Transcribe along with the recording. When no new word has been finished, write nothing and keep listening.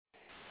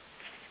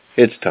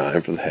It's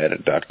time for the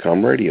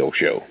Hadit.com radio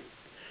show.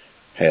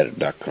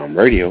 Hadit.com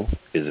radio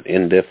is an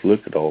in-depth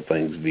look at all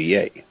things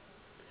VA.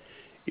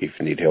 If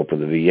you need help with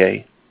the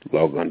VA,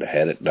 log on to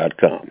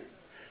Hadit.com.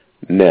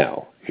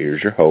 Now,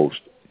 here's your host,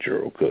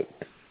 Gerald Cook.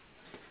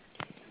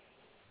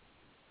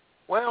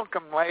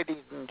 Welcome,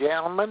 ladies and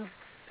gentlemen,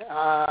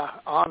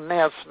 on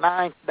this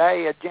 9th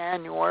day of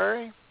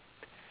January,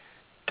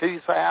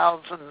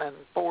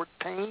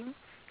 2014.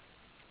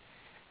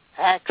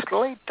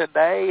 Actually,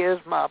 today is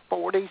my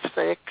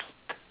 46th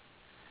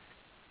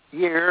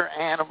year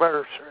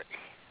anniversary,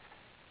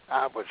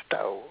 I was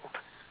told.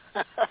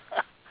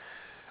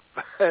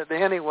 But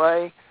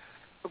anyway,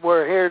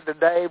 we're here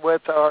today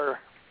with our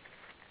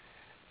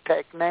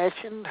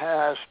technician,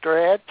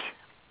 Stretch,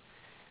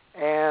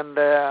 and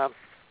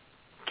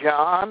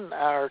John,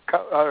 our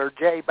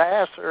Jay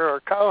Basser, our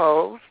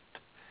co-host,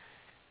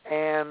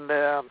 and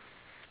of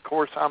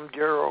course I'm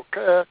Gerald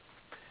Cook.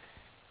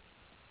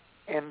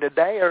 And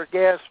today our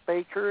guest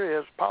speaker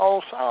is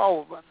Paul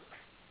Sullivan.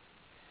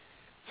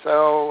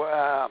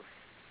 So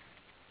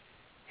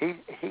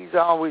he's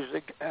always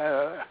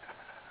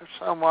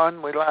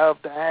someone we love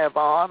to have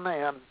on,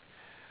 and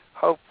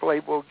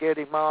hopefully we'll get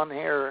him on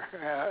here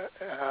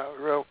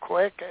real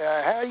quick.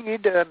 How you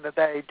doing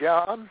today,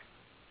 John?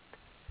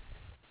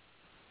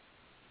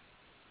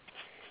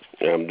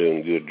 I'm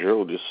doing good,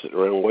 Gerald. Just sitting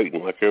around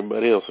waiting like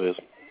everybody else is.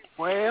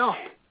 Well,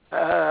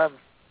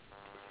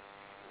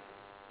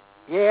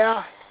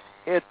 yeah,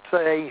 it's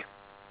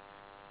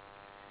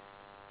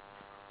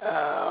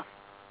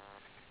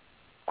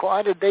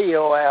quite a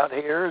deal out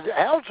here.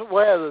 How's the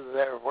weather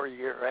there where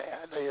you're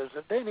at? Is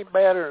it any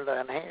better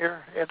than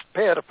here? It's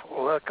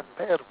looking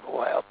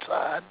pitiful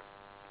outside.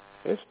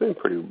 It's been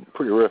pretty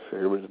rough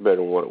here, but it's better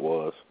than what it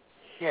was.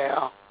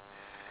 Yeah.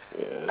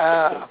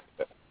 Yeah.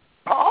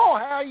 Paul,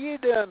 how you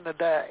doing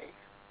today?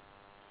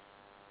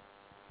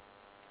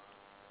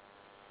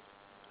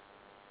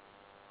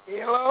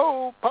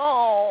 Hello,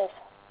 Paul.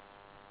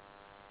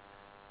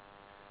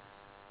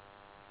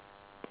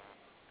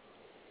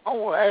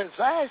 Oh, there's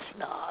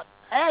Ashnod.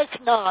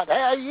 Ashnod,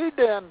 how you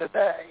doing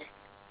today?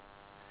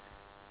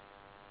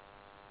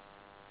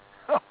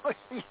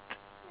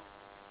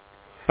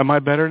 Am I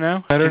better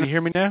now? Can you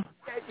hear me now?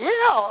 Yeah.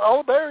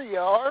 Oh, there you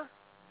are.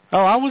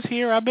 Oh, I was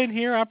here. I've been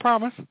here. I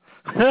promise.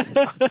 Okay.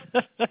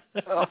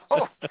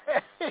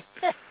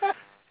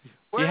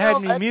 You had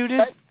me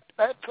muted?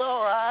 That's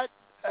all right.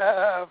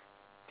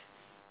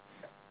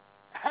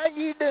 How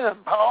you doing,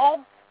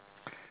 Paul?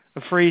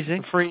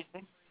 Freezing.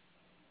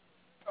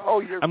 Oh,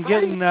 you're I'm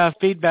freezing. getting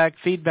feedback.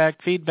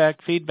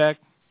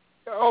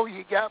 Oh,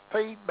 you got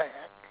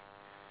feedback.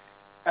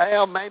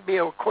 Well, maybe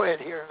it'll quit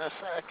here in a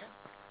second.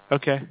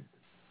 Okay.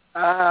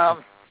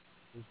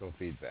 There's no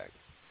feedback.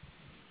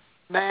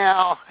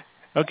 Now.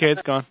 Okay,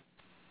 it's gone.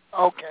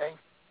 Okay.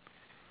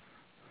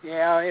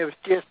 Yeah, it was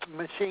just the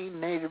machine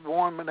needed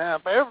warming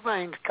up.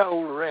 Everything's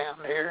cold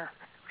around here,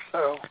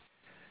 so.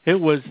 It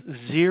was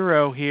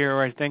 0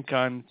 here, I think,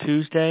 on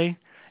Tuesday,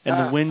 and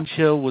the wind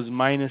chill was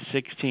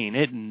 -16.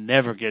 It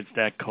never gets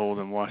that cold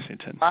in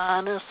Washington.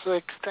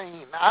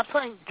 -16. I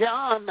think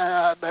John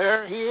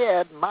there, he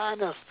had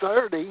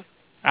 -30.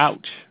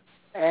 Ouch.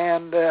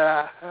 And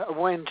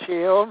wind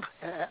chill.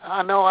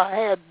 I know I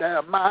had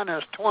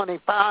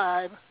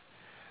 -25.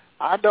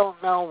 I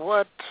don't know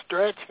what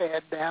Stretch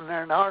had down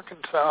there in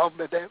Arkansas,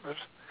 but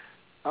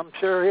I'm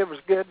sure it was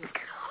good and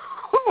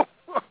cold.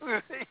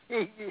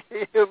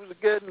 It was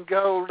good and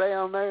cold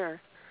down there.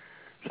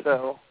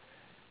 So,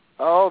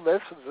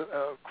 this is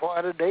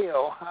quite a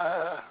deal.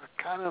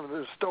 Kind of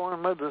the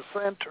storm of the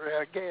century,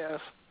 I guess.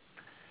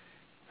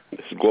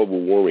 This is global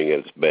warming at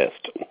its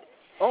best.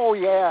 Oh,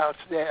 yes.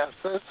 This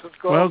is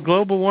global. Well,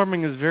 global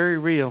warming is very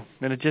real,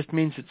 and it just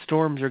means that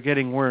storms are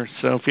getting worse.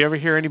 So if you ever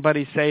hear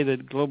anybody say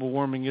that global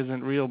warming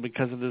isn't real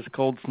because of this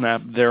cold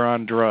snap, they're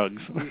on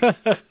drugs.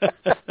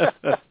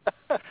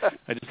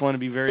 I just want to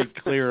be very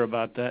clear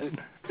about that. Okay.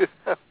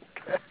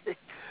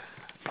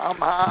 I'm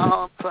high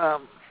on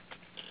some.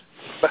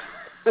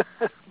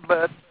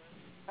 But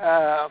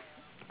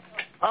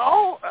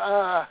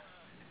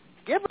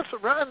give us a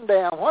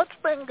rundown. What's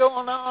been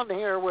going on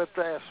here with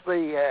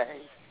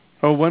SVA?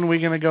 Oh, when are we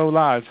going to go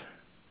live?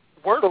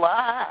 We're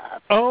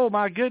live. Oh,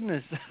 my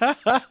goodness.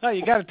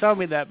 You got to tell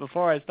me that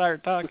before I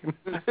start talking.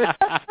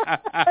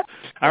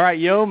 All right,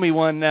 you owe me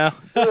one now.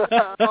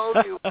 I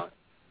owe you one.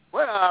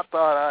 Well, I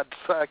thought I'd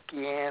suck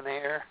you in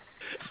here.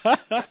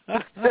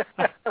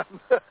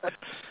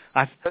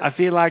 I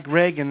feel like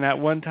Reagan that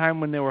one time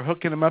when they were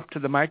hooking him up to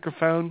the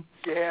microphone.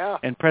 Yeah.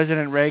 And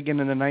President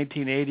Reagan in the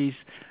 1980s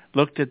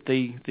looked at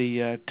the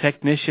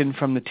technician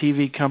from the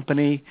TV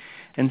company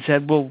and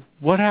said, well,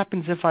 what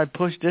happens if I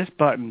push this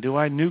button? Do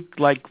I nuke,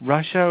 like,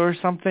 Russia or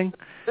something?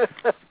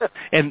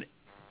 And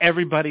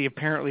everybody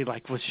apparently,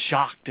 like, was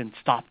shocked and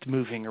stopped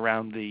moving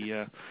around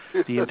the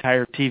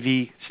entire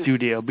TV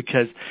studio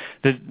because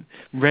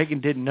Reagan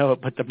didn't know it,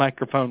 but the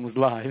microphone was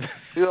live.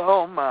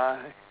 Oh, my.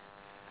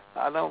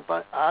 I don't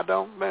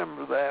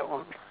remember that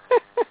one.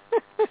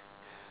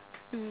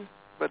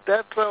 but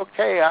that's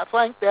okay. I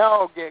think they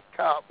all get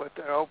caught with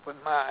their open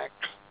mics.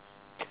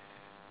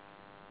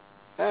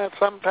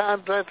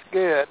 Sometimes that's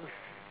good.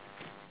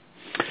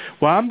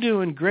 Well, I'm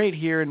doing great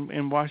here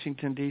in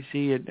Washington,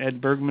 D.C.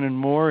 at Bergmann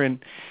Moore,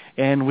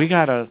 and we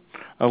got a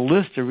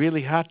list of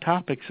really hot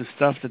topics of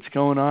stuff that's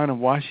going on in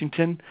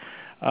Washington.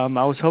 I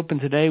was hoping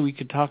today we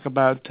could talk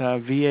about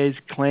VA's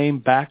claim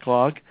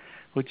backlog,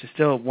 which is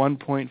still at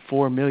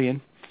 1.4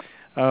 million.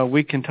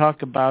 We can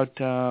talk about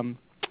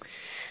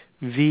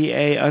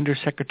VA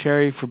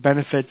Undersecretary for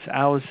Benefits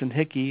Allison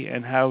Hickey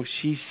and how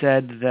she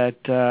said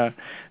that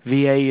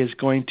VA is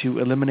going to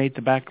eliminate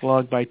the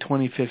backlog by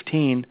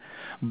 2015,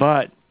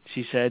 but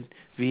she said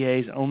VA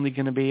is only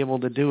going to be able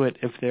to do it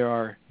if there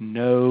are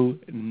no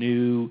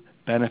new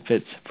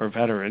benefits for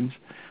veterans.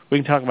 We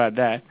can talk about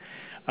that.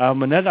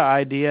 Another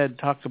idea to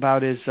talk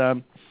about is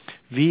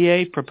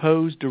VA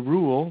proposed a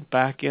rule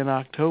back in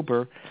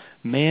October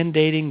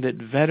mandating that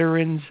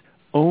veterans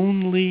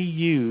only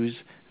use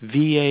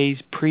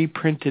VA's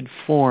pre-printed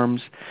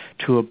forms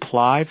to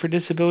apply for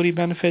disability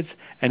benefits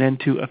and then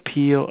to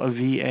appeal a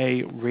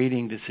VA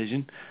rating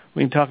decision.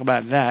 We can talk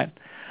about that.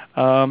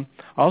 I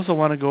also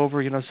want to go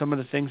over, some of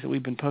the things that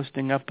we've been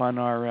posting up on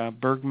our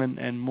Bergmann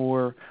and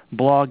Moore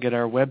blog at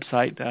our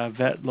website,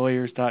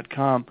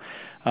 vetlawyers.com.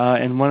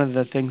 And one of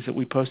the things that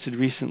we posted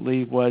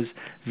recently was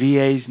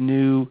VA's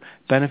new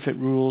benefit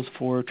rules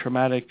for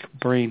traumatic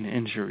brain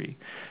injury.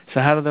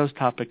 So how do those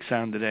topics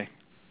sound today?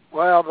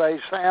 Well, they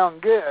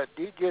sound good.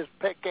 You just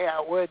pick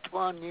out which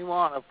one you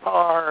want to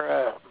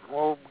fire up.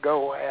 We'll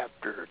go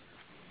after it.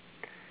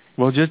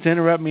 Well, just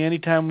interrupt me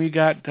anytime we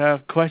got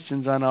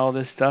questions on all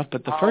this stuff.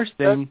 But the first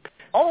thing...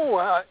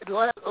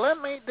 let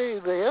me do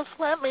this.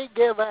 Let me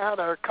give out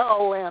our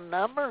call-in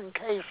number in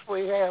case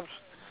we have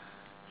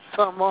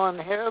someone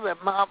here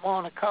that might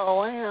want to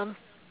call in.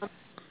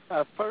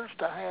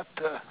 First, I have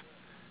to...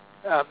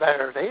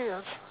 there it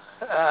is.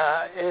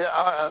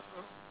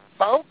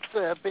 Folks,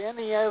 if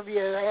any of you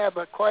have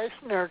a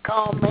question or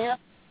comment,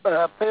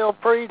 feel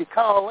free to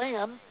call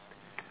in.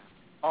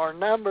 Our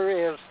number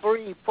is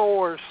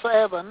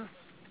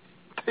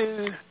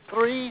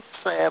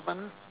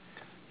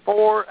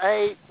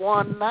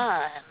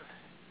 347-237-4819.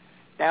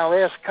 Now,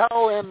 this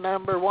call-in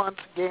number, once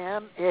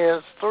again,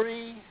 is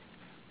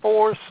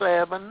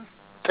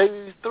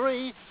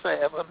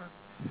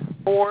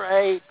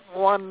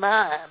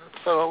 347-237-4819.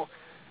 So,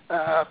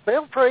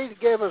 feel free to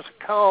give us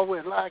a call.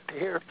 We'd like to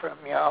hear from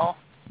y'all.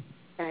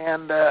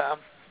 And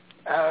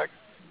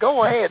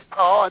go ahead,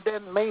 Paul. I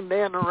didn't mean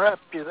to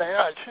interrupt you there.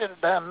 I should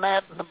have done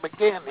that in the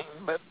beginning.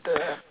 But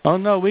oh,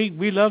 no,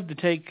 we love to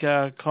take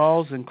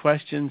calls and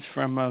questions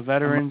from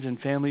veterans and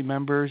family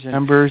members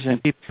and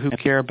people who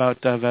care about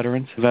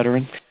veterans.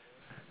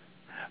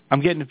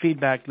 I'm getting a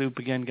feedback loop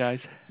again, guys.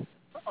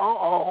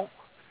 Uh-oh.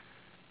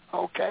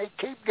 Okay,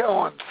 keep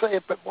going. See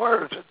if it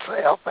wears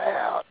itself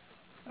out.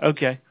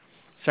 Okay.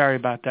 Sorry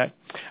about that.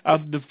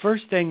 The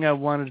first thing I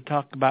wanted to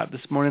talk about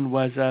this morning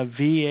was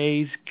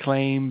VA's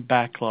claim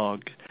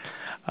backlog.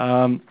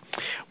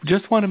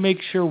 Just want to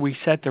make sure we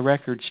set the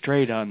record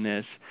straight on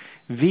this.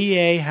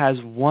 VA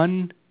has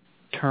one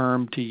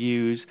term to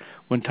use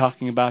when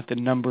talking about the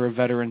number of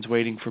veterans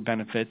waiting for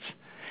benefits,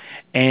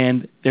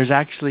 and there's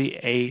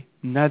actually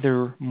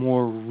another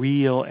more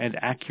real and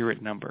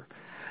accurate number.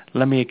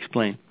 Let me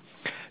explain.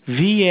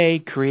 VA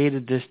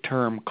created this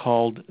term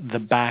called the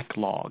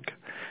backlog.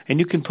 And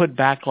you can put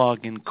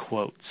backlog in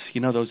quotes.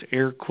 You know, those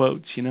air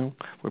quotes,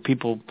 where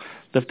people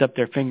lift up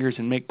their fingers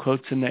and make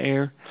quotes in the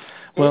air?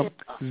 Well,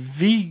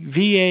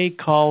 VA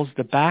calls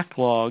the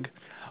backlog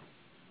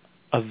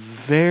a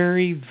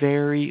very,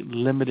 very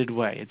limited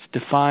way. It's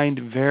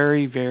defined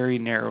very, very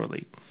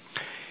narrowly.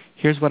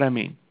 Here's what I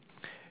mean.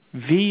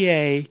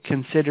 VA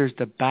considers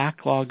the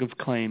backlog of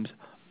claims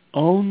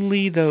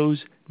only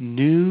those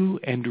new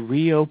and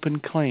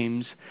reopened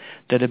claims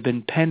that have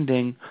been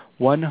pending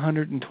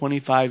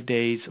 125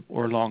 days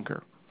or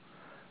longer.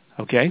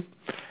 Okay?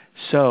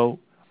 So,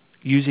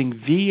 using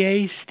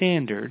VA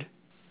standard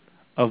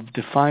of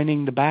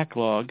defining the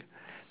backlog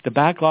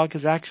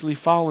has actually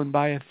fallen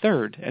by a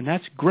third, and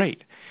that's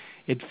great.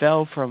 It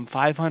fell from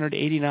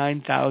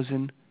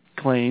 589,000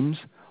 claims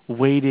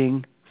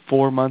waiting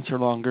 4 months or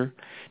longer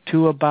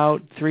to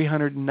about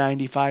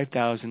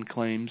 395,000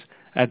 claims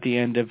at the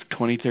end of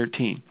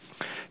 2013.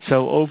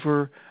 So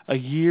over a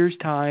year's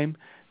time,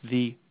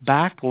 the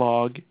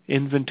backlog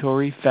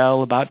inventory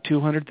fell about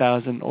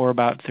 200,000 or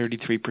about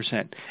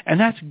 33%. And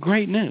that's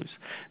great news.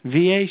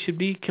 VA should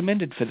be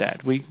commended for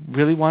that. We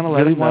really want to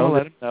let them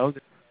know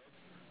that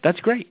that's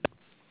great.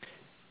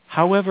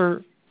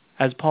 However,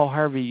 as Paul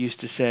Harvey used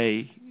to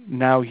say,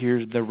 now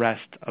here's the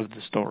rest of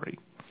the story.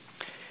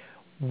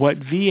 What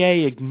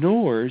VA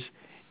ignores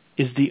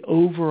is the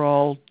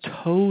overall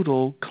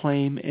total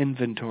claim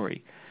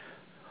inventory.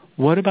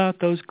 What about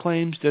those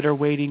claims that are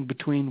waiting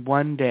between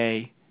 1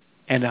 day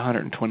and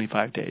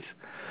 125 days?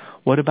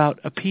 What about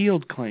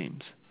appealed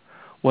claims?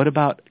 What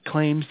about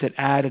claims that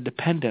add a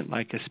dependent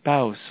like a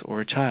spouse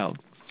or a child?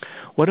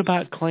 What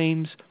about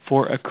claims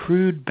for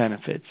accrued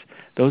benefits?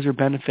 Those are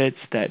benefits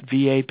that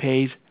VA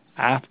pays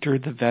after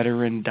the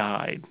veteran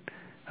died.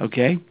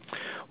 Okay?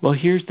 Well,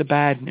 here's the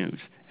bad news,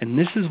 and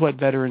this is what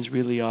veterans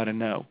really ought to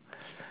know.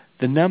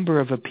 The number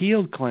of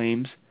appealed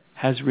claims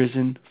has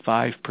risen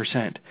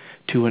 5%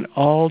 to an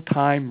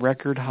all-time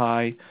record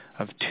high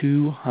of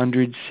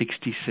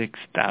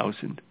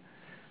 266,000.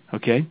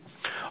 Okay?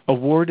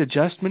 Award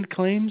adjustment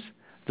claims,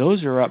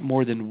 those are up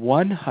more than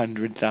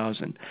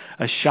 100,000,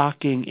 a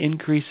shocking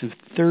increase of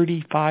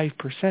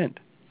 35%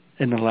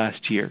 in the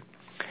last year.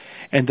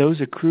 And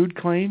those accrued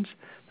claims,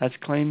 that's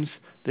claims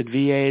that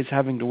VA is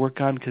having to work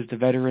on because the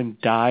veteran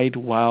died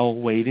while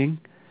waiting,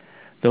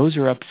 those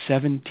are up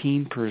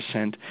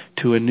 17%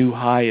 to a new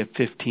high of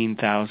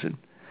 15,000.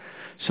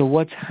 So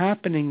what's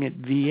happening at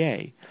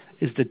VA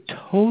is the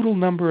total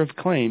number of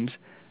claims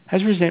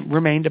has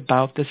remained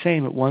about the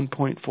same at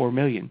 1.4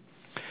 million.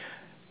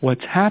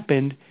 What's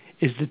happened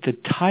is that the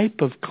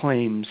type of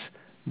claims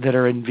that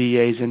are in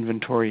VA's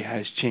inventory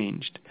has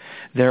changed.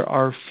 There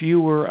are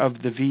fewer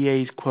of the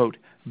VA's, quote,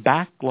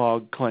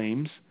 backlog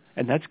claims,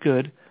 and that's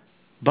good,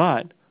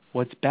 but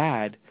what's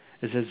bad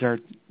is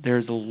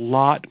there's a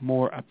lot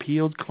more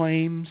appealed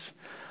claims,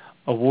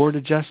 award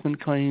adjustment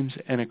claims,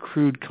 and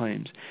accrued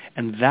claims.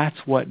 And that's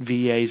what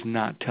VA is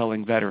not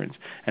telling veterans.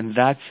 And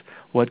that's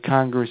what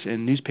Congress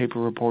and newspaper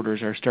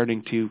reporters are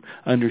starting to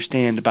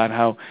understand about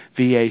how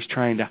VA is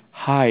trying to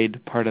hide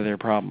part of their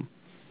problem.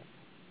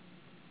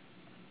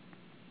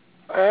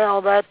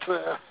 Well, that's,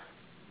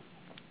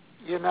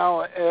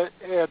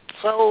 it's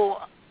so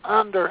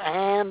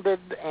underhanded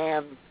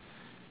and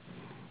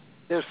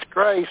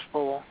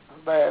disgraceful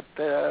that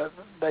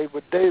they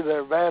would do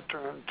their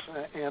veterans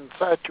in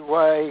such a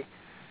way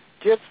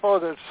just for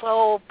the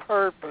sole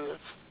purpose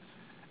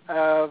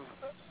of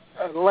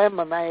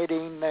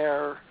eliminating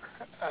their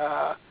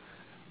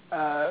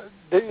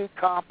due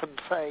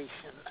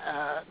compensation.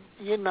 A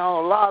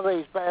lot of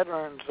these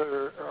veterans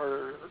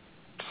are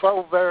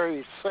so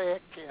very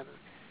sick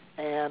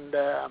and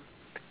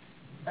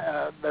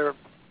their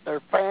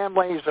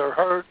families are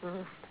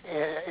hurting.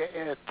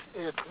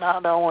 It's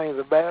not only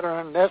the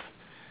veteran.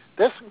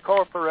 This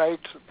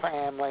incorporates the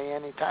family.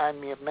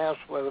 Anytime you mess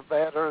with a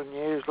veteran,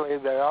 usually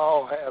they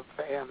all have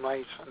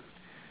families,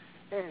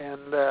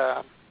 and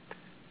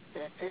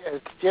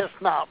it's just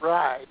not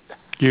right.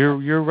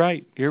 You're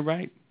right. You're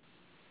right.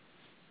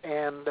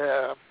 And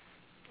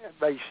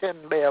they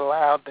shouldn't be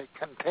allowed to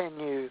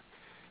continue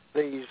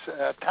these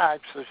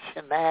types of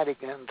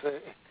shenanigans.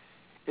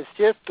 It's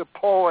just a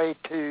ploy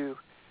to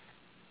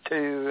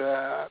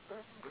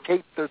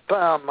keep their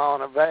thumb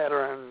on a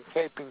veteran,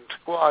 keep him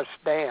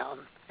squashed down.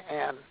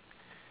 And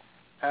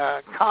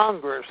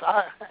Congress,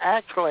 I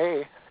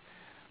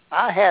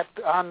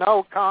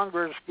know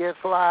Congress gets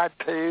lied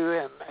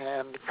to,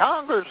 and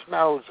Congress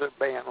knows they're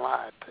being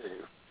lied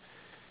to.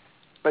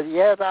 But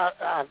yet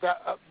I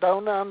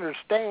don't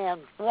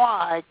understand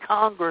why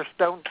Congress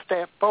don't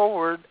step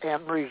forward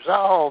and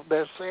resolve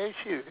this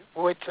issue,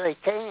 which they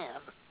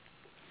can.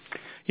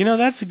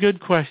 That's a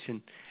good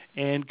question.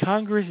 And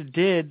Congress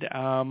did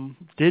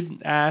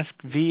ask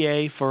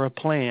VA for a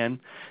plan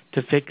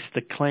to fix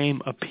the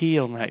claim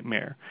appeal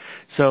nightmare.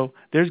 So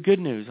there's good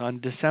news.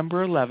 On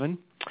December 11,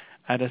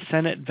 at a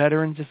Senate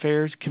Veterans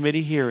Affairs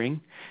Committee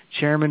hearing,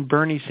 Chairman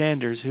Bernie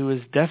Sanders, who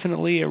is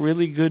definitely a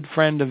really good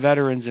friend of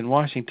veterans in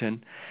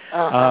Washington,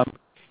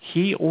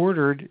 he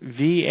ordered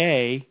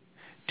VA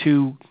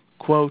to,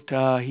 quote,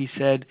 he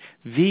said,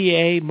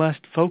 VA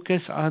must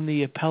focus on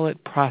the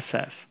appellate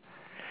process.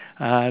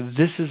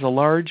 This is a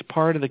large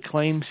part of the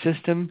claim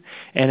system,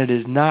 and it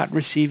is not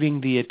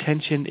receiving the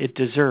attention it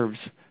deserves,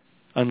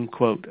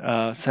 unquote,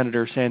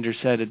 Senator Sanders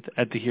said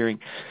at the hearing.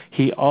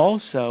 He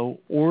also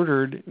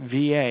ordered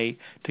VA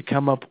to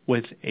come up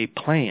with a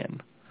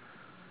plan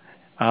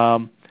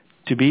to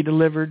be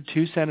delivered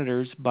to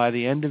senators by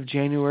the end of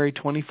January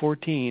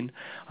 2014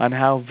 on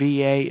how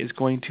VA is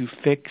going to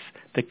fix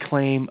the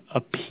claim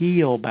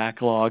appeal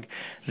backlog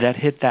that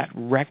hit that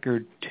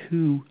record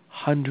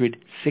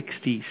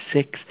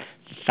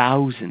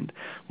 266,000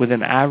 with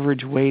an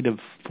average wait of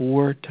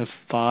 4 to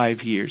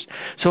 5 years.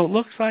 So it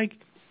looks like,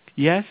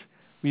 yes,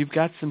 we've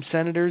got some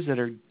senators that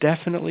are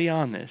definitely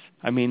on this.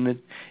 I mean,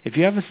 if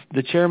you have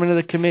the chairman of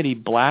the committee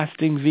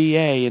blasting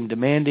VA and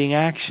demanding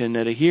action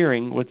at a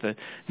hearing with the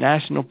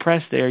national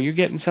press there, you're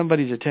getting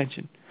somebody's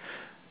attention.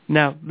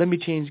 Now, let me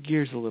change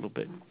gears a little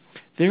bit.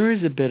 There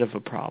is a bit of a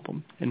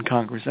problem in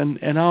Congress,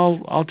 and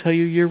I'll tell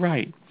you, you're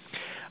right.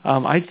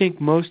 I think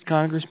most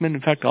congressmen,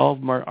 in fact, all of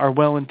them are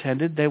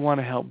well-intended. They want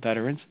to help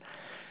veterans.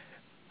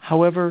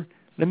 However,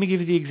 let me give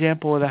you the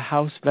example of the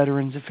House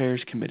Veterans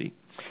Affairs Committee.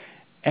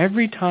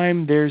 Every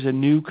time there's a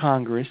new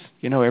Congress,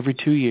 every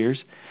 2 years,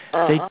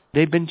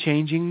 they've been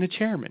changing the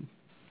chairman,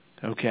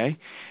 okay?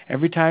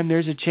 Every time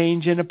there's a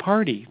change in a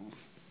party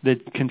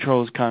that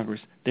controls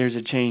Congress, there's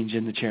a change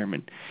in the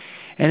chairman.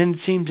 And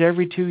it seems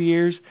every 2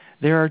 years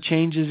there are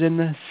changes in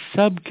the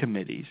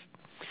subcommittees.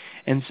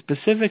 And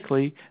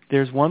specifically,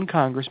 there's one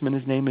congressman,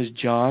 his name is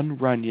John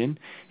Runyon.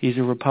 He's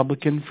a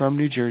Republican from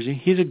New Jersey.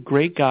 He's a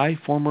great guy,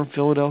 former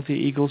Philadelphia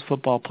Eagles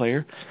football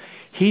player.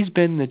 He's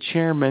been the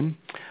chairman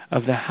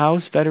of the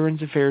House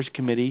Veterans Affairs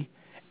Committee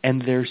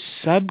and their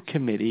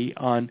subcommittee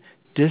on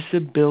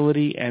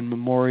Disability and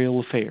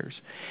Memorial Affairs.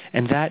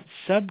 And that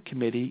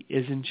subcommittee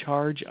is in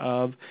charge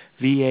of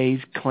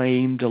VA's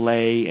claim,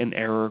 delay, and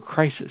error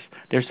crisis.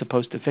 They're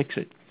supposed to fix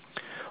it.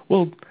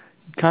 Well,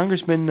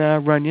 Congressman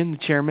Runyon, the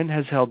chairman,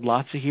 has held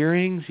lots of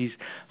hearings. He's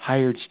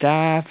hired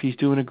staff. He's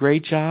doing a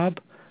great job.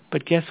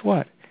 But guess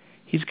what?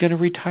 He's going to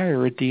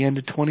retire at the end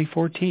of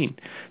 2014.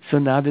 So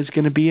now there's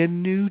going to be a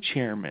new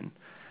chairman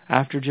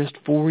after just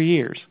 4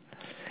 years.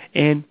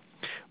 And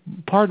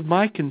part of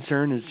my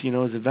concern is,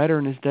 as a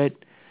veteran, is that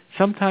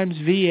sometimes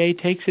VA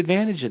takes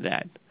advantage of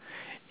that.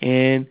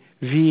 And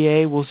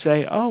VA will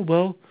say, oh,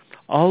 well,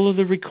 all of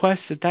the requests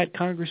that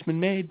congressman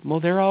made, well,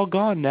 they're all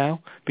gone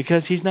now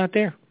because he's not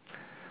there.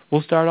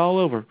 We'll start all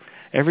over.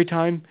 Every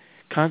time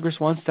Congress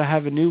wants to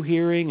have a new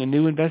hearing, a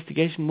new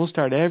investigation, we'll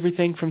start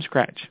everything from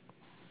scratch.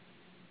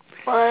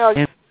 Well,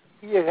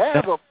 you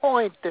have a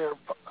point there,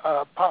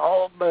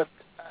 Paul, but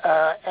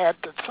at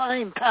the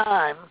same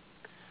time,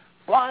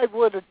 why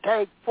would it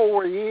take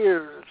 4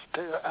 years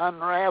to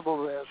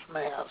unravel this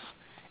mess?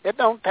 It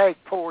don't take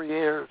 4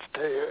 years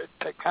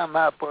to come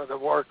up with a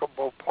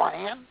workable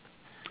plan.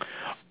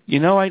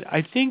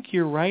 I think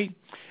you're right.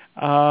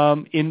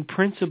 In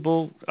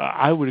principle,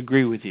 I would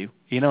agree with you.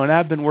 And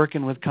I've been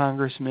working with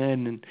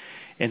congressmen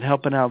and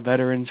helping out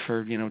veterans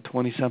for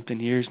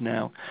 20-something years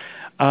now.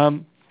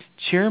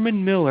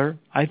 Chairman Miller,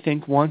 I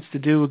think, wants to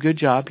do a good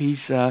job. He's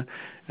the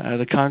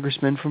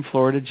congressman from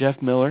Florida,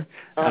 Jeff Miller,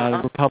 the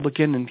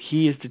Republican, and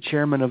he is the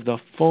chairman of the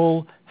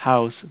full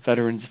House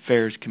Veterans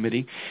Affairs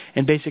Committee,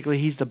 and basically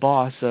he's the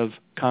boss of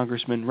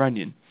Congressman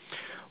Runyon.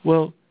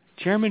 Well,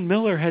 Chairman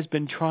Miller has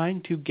been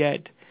trying to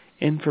get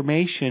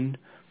information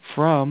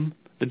from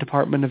the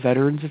Department of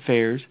Veterans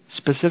Affairs,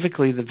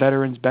 specifically the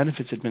Veterans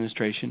Benefits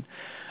Administration,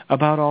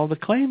 about all the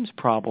claims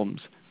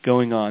problems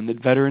going on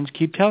that veterans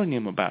keep telling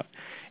him about,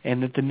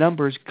 and that the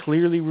numbers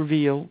clearly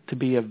reveal to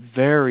be a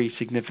very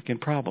significant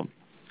problem.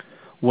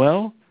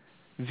 Well,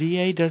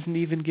 VA doesn't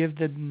even give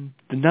the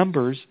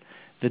numbers,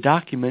 the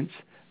documents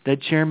that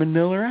Chairman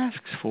Miller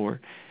asks for.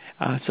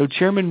 So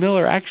Chairman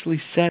Miller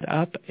actually set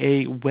up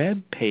a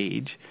web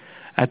page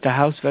at the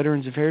House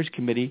Veterans Affairs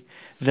Committee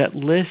that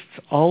lists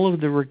all of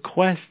the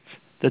requests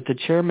that the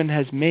chairman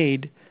has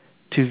made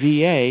to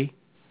VA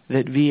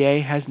that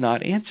VA has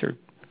not answered.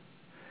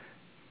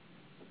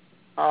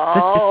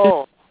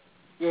 Oh,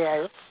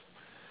 yes.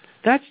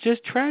 That's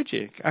just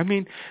tragic. I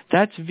mean,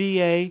 that's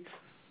VA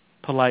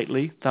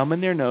politely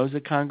thumbing their nose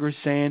at Congress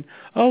saying,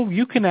 oh,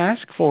 you can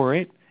ask for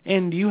it,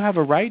 and you have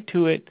a right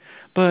to it,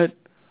 but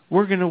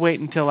we're going to wait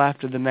until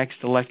after the next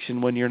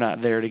election when you're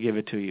not there to give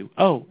it to you.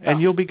 Oh,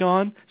 and you'll be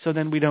gone, so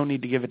then we don't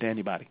need to give it to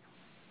anybody.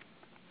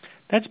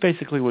 That's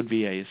basically what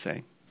VA is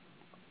saying.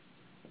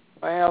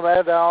 Well,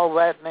 all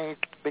that needs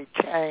to be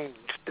changed.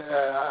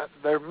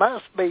 There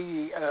must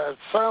be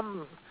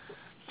some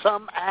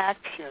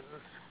action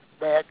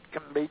that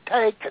can be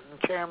taken,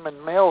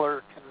 Chairman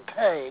Miller can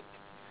take,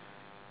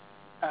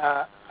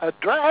 a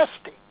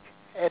drastic,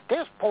 at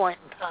this point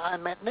in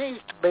time, it needs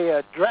to be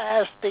a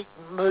drastic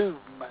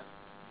movement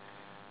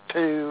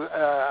to,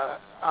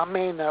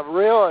 a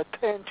real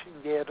attention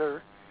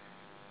getter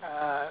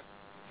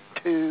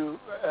to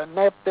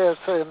nip this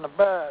in the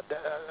bud.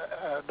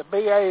 The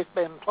VA's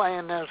been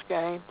playing this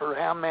game for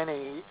how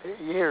many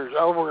years?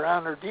 Over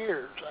 100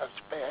 years, I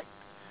expect.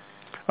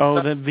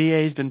 Oh, the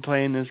VA's been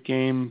playing this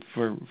game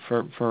for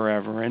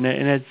forever, and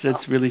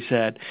it's really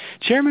sad.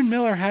 Chairman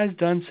Miller has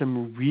done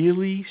some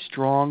really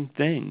strong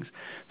things.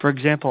 For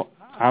example,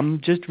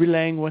 I'm just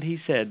relaying what he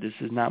said. This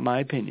is not my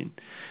opinion.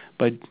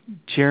 But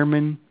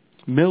Chairman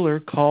Miller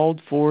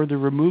called for the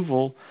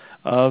removal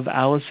of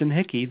Allison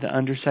Hickey, the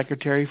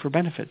Undersecretary for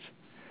Benefits.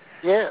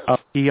 Yes.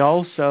 He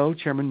also,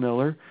 Chairman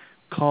Miller,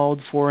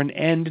 called for an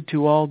end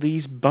to all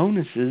these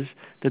bonuses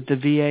that the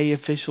VA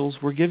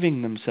officials were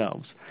giving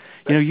themselves.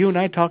 You and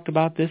I talked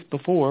about this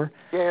before,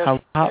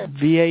 how top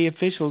VA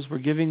officials were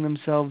giving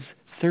themselves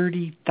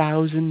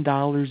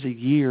 $30,000 a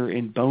year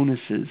in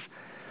bonuses.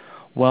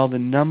 While the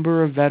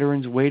number of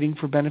veterans waiting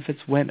for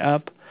benefits went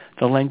up,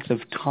 the length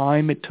of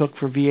time it took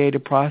for VA to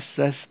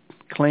process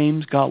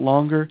claims got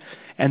longer,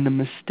 and the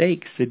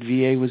mistakes that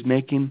VA was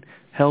making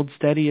held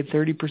steady at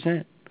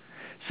 30%.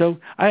 So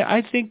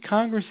I think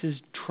Congress is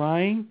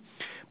trying,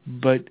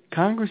 but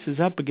Congress is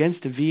up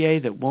against a VA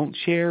that won't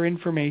share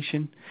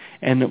information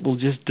and that will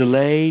just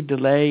delay,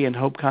 and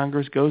hope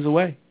Congress goes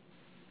away.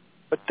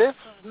 But this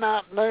is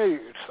not new,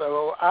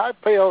 so I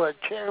feel that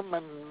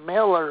Chairman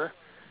Miller,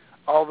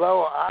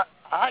 although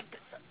I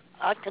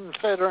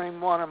consider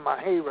him one of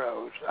my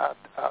heroes,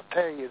 I'll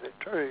tell you the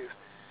truth.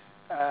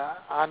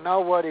 I know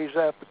what he's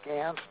up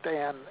against,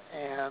 and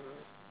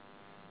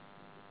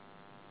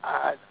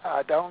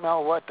I don't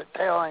know what to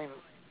tell him.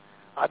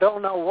 I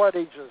don't know what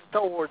his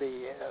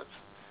authority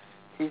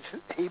is.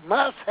 He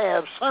must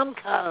have some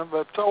kind of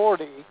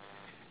authority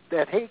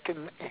that he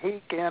can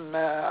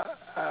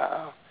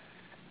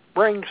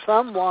bring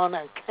someone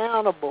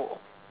accountable.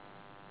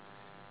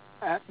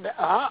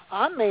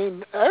 I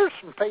mean, there's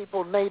some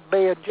people need to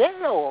be in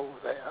jail over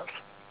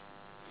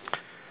this.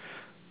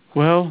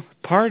 Well,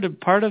 part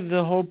of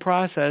the whole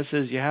process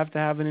is you have to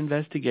have an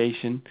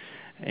investigation,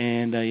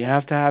 and you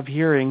have to have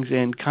hearings,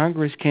 and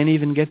Congress can't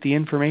even get the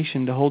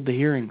information to hold the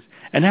hearings.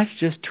 And that's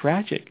just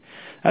tragic.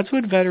 That's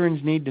what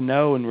veterans need to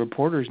know and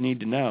reporters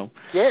need to know.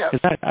 Yeah.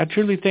 'Cause I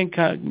truly think,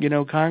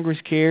 Congress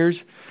cares,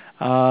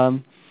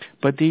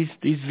 but these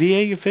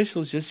VA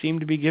officials just seem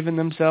to be giving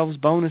themselves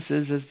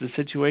bonuses as the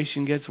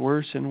situation gets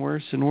worse and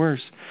worse and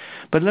worse.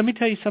 But let me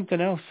tell you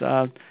something else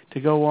to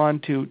go on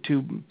to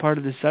part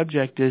of the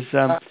subject is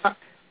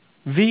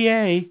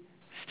VA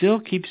still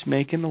keeps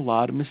making a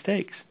lot of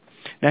mistakes.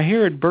 Now,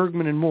 here at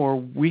Bergmann Moore,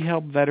 we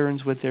help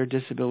veterans with their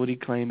disability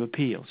claim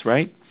appeals,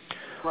 right?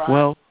 Right.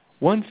 Well,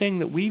 one thing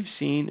that we've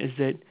seen is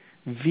that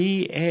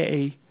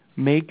VA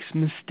makes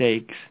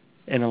mistakes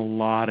in a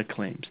lot of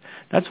claims.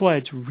 That's why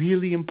it's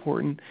really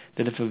important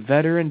that if a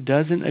veteran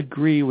doesn't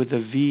agree with a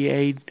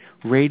VA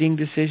rating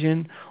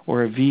decision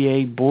or a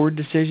VA board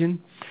decision,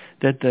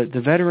 that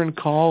the veteran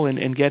call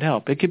and get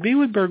help. It could be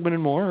with Bergmann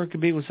Moore or it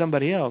could be with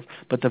somebody else,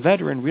 but the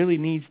veteran really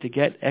needs to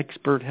get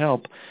expert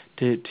help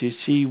to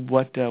see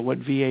what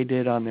VA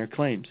did on their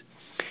claims.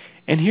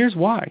 And here's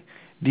why.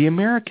 The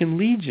American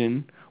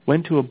Legion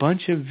went to a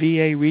bunch of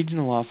VA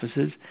regional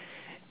offices,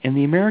 and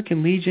the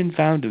American Legion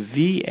found a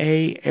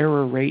VA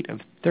error rate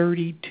of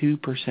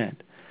 32%.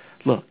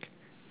 Look,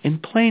 in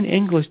plain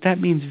English, that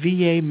means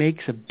VA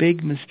makes a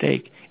big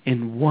mistake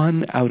in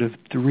 1 out of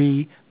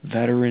 3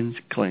 veterans'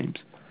 claims.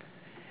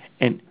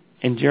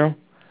 And Gerald,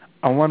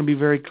 I want to be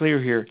very clear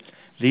here.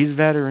 These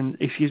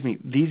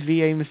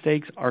VA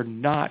mistakes are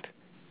not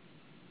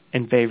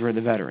in favor of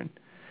the veteran.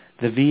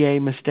 The VA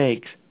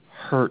mistakes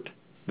hurt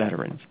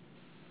veterans.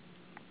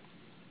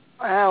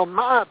 Well, in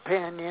my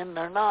opinion,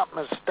 they're not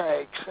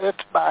mistakes.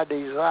 It's by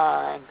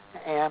design.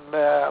 And,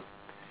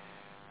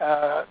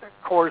 of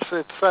course,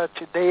 it's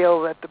such a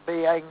deal that the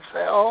VA can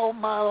say, oh,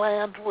 my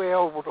land's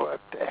well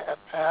looked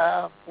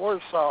at. We're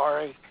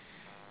sorry.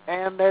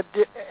 And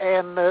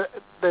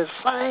the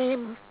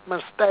same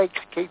mistakes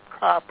keep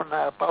cropping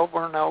up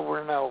over and over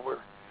and over.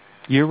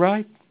 You're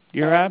right.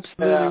 You're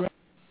absolutely right.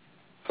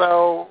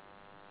 So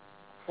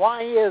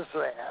why is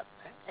that?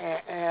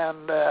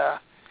 And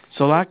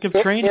so lack of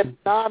training. It's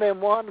not in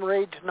one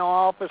regional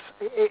office.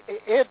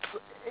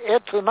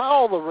 It's in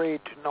all the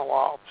regional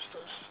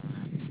offices.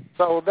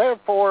 So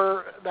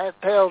therefore,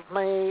 that tells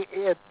me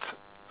it's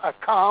a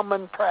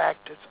common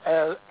practice,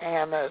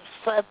 an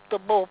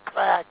acceptable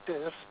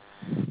practice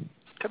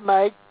to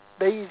make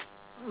these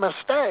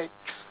mistakes.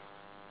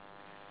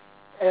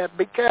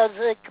 Because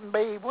it can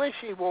be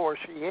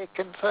wishy-washy. It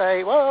can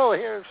say, well,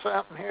 here's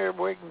something here,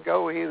 we can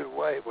go either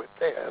way with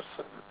this.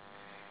 And,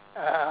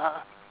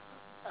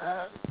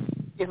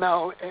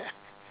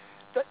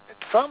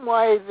 some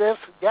way this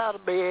has got to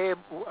be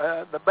able,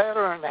 the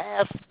veteran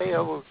has to be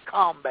able to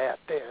combat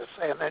this,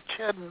 and it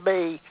shouldn't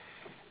be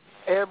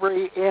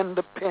every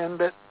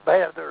independent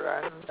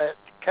veteran that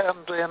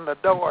comes in the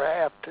door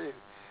have to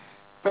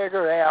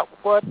figure out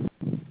what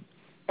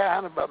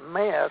kind of a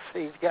mess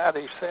he's got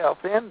himself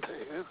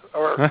into,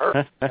 or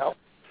herself.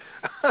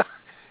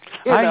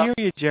 I hear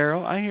you,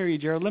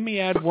 Gerald. Let me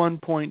add one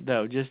point,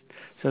 though, just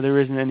so there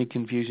isn't any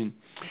confusion.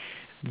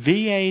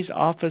 VA's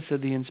Office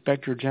of the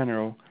Inspector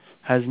General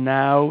has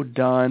now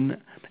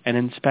done an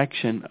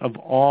inspection of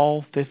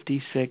all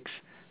 56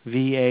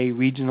 VA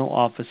regional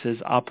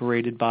offices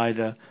operated by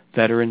the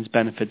Veterans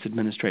Benefits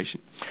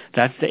Administration.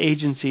 That's the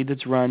agency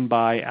that's run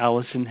by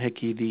Allison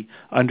Hickey, the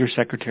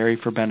Undersecretary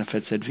for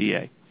Benefits at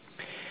VA.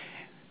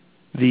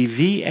 The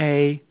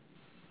VA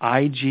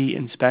IG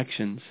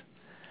inspections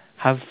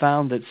have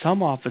found that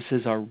some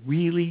offices are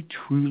really,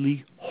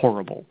 truly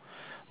horrible.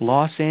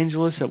 Los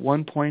Angeles at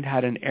one point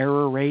had an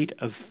error rate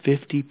of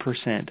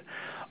 50%.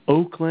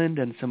 Oakland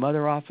and some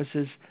other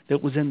offices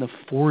that was in the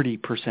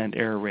 40%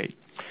 error rate.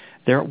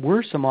 There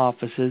were some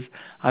offices,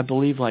 I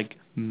believe, like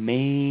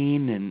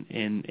Maine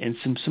and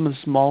some of the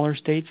smaller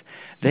states,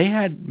 they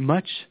had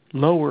much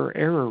lower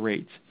error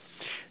rates.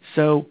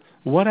 So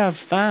what I've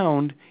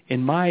found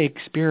in my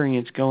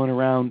experience going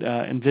around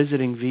and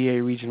visiting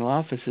VA regional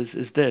offices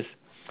is this.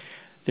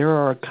 There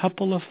are a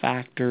couple of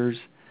factors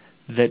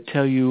that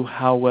tell you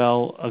how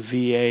well a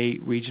VA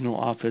regional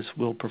office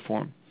will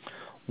perform.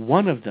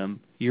 One of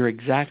them, you're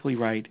exactly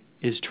right,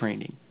 is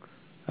training.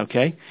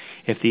 Okay?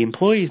 If the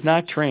employee is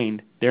not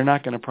trained, they're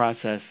not going to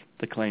process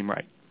the claim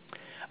right.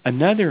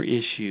 Another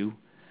issue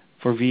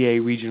for VA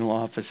regional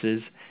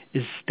offices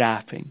is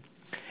staffing.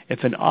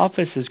 If an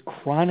office is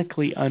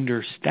chronically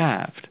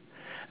understaffed,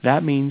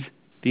 that means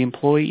the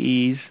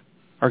employees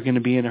are going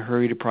to be in a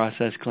hurry to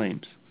process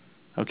claims.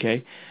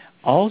 Okay?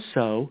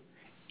 Also,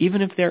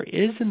 even if there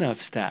is enough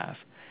staff,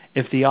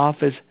 if the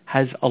office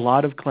has a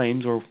lot of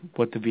claims, or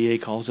what the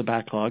VA calls a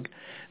backlog,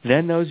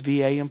 then those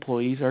VA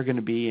employees are going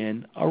to be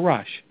in a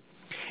rush.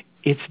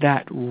 It's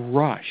that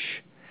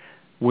rush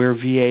where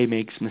VA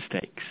makes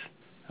mistakes.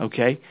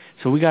 Okay?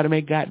 So we got to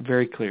make that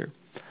very clear.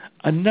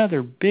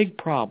 Another big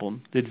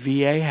problem that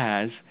VA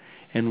has,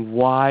 and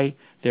why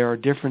there are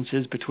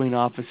differences between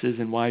offices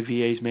and why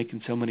VA is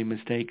making so many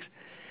mistakes,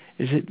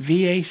 is that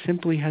VA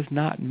simply has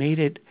not made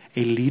it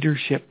a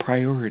leadership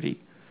priority.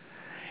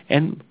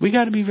 And we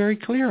got to be very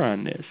clear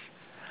on this.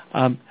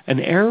 An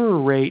error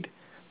rate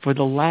for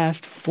the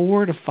last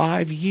 4 to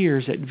 5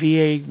 years at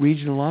VA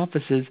regional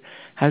offices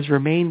has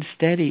remained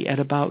steady at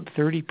about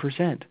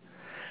 30%.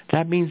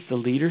 That means the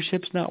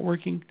leadership's not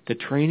working, the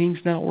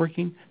training's not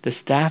working, the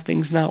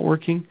staffing's not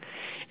working,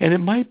 and it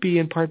might be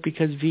in part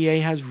because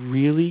VA has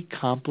really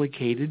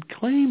complicated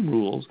claim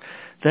rules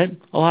that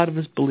a lot of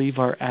us believe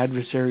are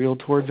adversarial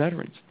toward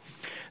veterans.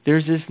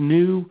 There's this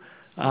new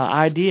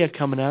idea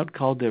coming out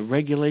called the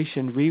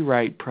Regulation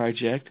Rewrite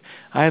Project.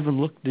 I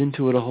haven't looked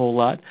into it a whole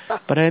lot,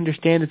 but I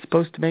understand it's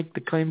supposed to make the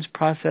claims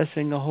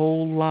processing a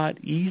whole lot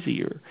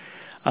easier.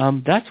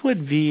 That's what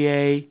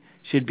VA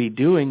should be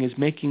doing, is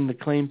making the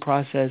claim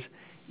process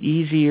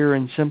easier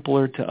and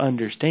simpler to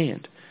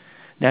understand.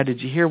 Now,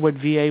 did you hear what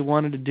VA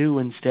wanted to do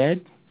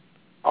instead?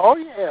 Oh,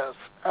 yes.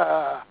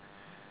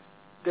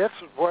 This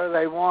is where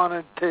they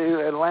wanted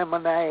to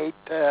eliminate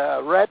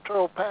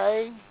retro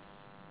pay.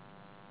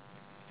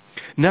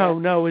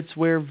 No, it's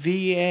where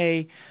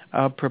VA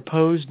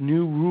proposed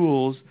new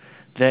rules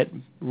that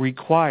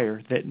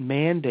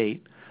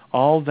mandate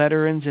all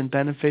veterans and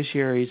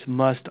beneficiaries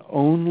must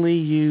only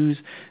use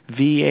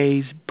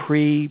VA's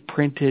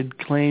pre-printed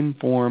claim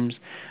forms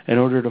in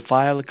order to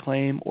file a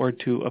claim or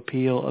to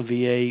appeal a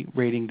VA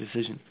rating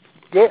decision.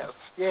 Yes,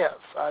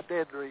 I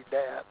did read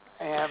that.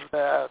 And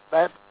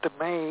that, to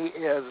me,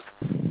 is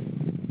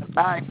a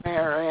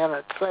nightmare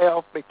in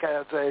itself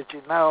because, as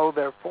you know,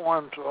 their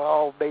forms will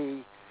all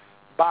be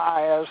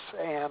biased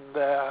and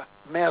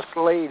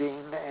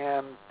misleading,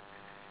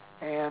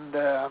 and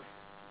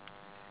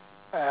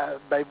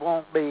they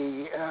won't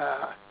be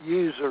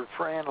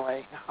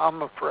user-friendly,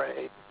 I'm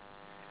afraid.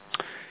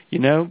 You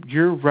know,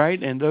 you're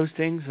right, and those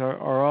things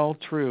are all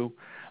true.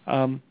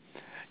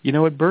 You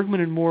know, at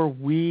Bergmann Moore,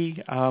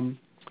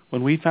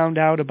 when we found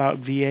out about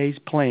VA's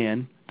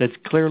plan that's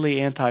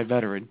clearly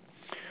anti-veteran,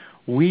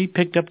 we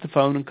picked up the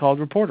phone and called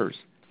reporters.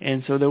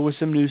 And so there was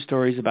some news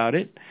stories about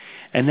it.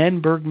 And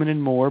then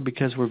Bergmann Moore,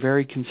 because we're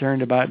very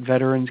concerned about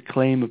veterans'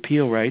 claim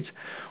appeal rights,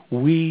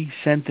 we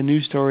sent the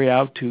news story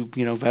out to,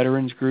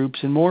 veterans groups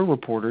and more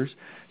reporters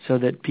so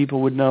that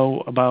people would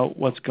know about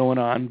what's going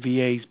on,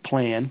 VA's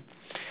plan.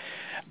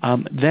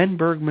 Then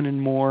Bergmann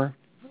Moore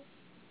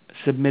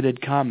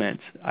submitted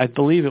comments. I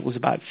believe it was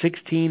about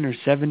 16 or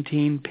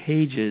 17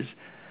 pages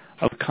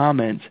of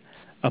comments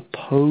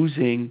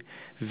opposing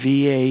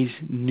VA's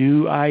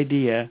new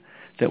idea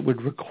that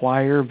would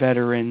require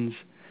veterans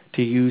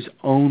to use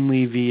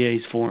only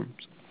VA's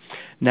forms.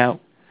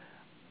 Now,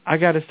 I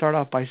got to start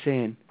off by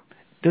saying,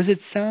 does it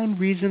sound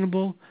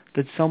reasonable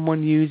that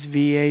someone use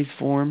VA's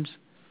forms?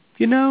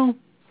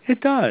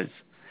 It does.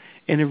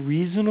 In a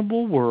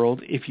reasonable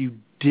world, if you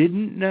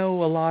didn't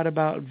know a lot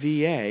about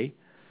VA,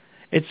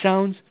 it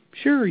sounds,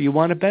 sure, you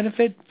want a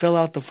benefit, fill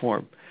out the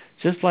form.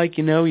 Just like,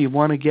 you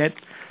want to get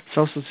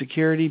Social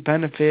Security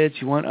benefits,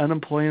 you want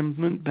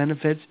unemployment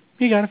benefits,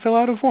 you got to fill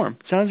out a form.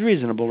 Sounds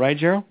reasonable, right,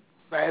 Gerald?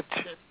 That's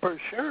for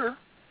sure.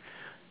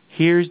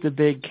 Here's the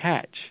big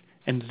catch,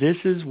 and this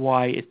is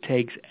why it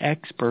takes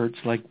experts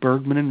like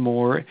Bergmann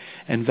Moore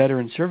and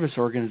veteran service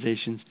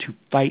organizations to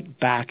fight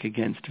back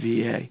against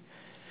VA.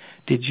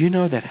 Did you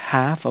know that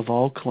half of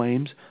all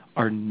claims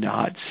are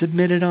not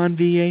submitted on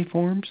VA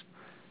forms?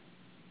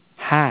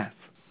 Half.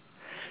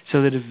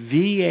 So that if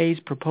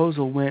VA's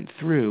proposal went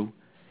through,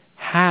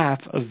 half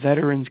of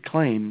veterans'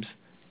 claims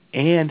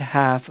and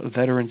half of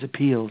veterans'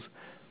 appeals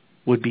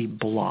would be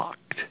blocked.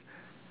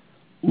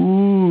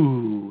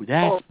 Ooh,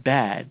 that's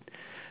bad.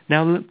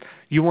 Now,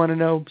 you want to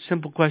know,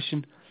 simple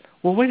question,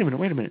 well, wait a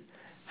minute.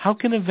 How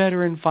can a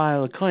veteran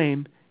file a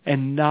claim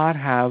and not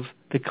have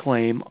the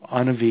claim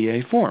on a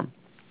VA form?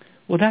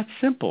 Well, that's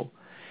simple.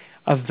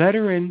 A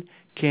veteran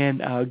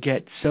can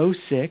get so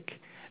sick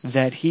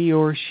that he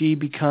or she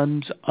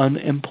becomes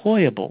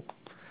unemployable.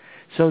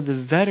 So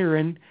the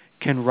veteran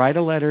can write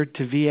a letter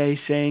to VA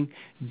saying,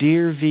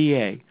 "Dear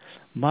VA,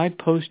 my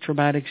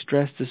post-traumatic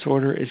stress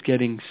disorder is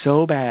getting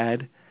so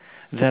bad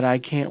that I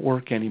can't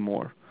work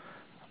anymore.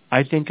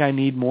 I think I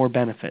need more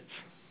benefits."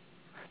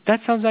 That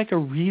sounds like a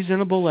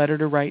reasonable letter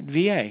to write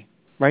VA.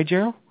 Right,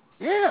 Gerald?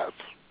 Yes.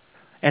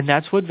 And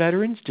that's what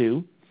veterans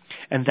do,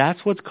 and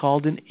that's what's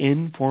called an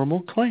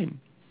informal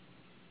claim.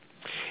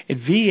 And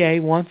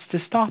VA wants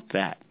to stop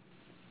that.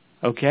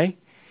 Okay?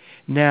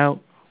 Now,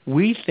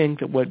 we think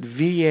that what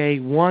VA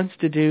wants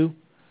to do,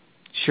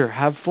 sure,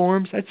 have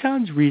forms, that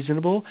sounds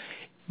reasonable.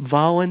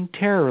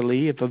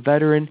 Voluntarily, if a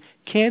veteran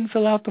can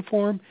fill out the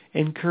form,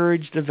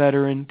 encourage the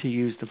veteran to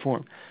use the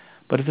form.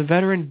 But if the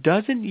veteran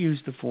doesn't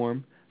use the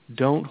form,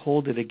 don't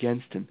hold it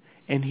against him.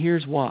 And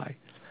here's why.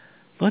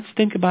 Let's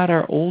think about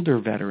our older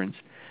veterans.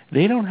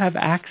 They don't have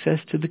access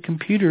to the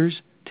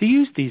computers to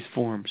use these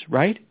forms,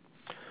 right?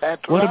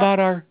 That's What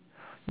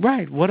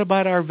right. What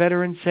about our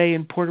veterans, say,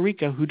 in Puerto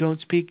Rico who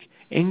don't speak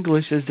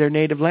English as their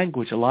native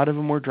language? A lot of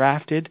them were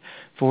drafted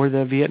for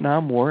the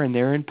Vietnam War, and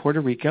they're in Puerto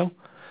Rico.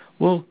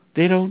 Well,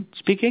 they don't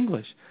speak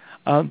English.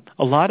 A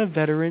lot of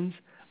veterans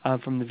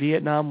from the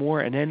Vietnam War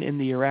and then in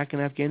the Iraq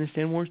and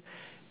Afghanistan wars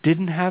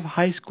didn't have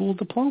high school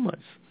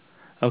diplomas.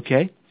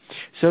 Okay?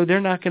 So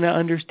they're not going to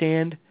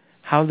understand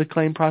how the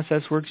claim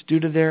process works due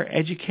to their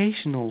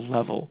educational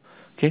level.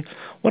 Okay?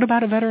 What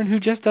about a veteran who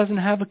just doesn't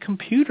have a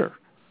computer?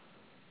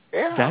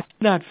 Yeah. That's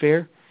not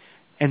fair.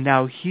 And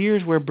now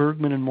here's where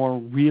Bergmann and Moore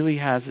really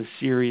has a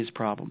serious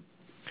problem.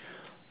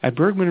 At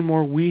Bergmann and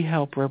Moore, we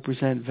help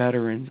represent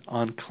veterans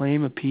on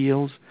claim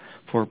appeals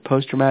for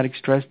post-traumatic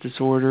stress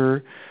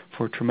disorder,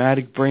 for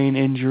traumatic brain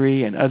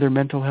injury, and other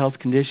mental health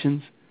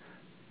conditions.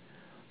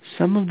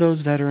 Some of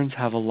those veterans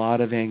have a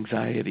lot of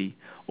anxiety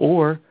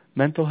or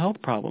mental health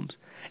problems,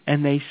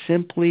 and they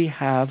simply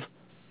have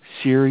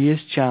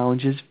serious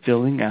challenges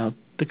filling out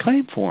the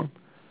claim form.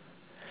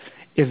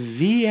 If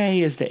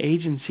VA is the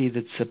agency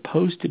that's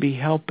supposed to be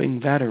helping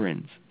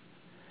veterans,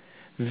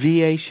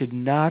 VA should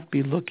not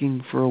be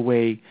looking for a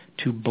way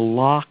to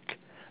block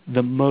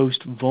the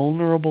most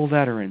vulnerable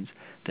veterans,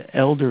 the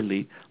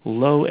elderly,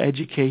 low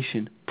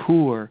education,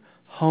 poor,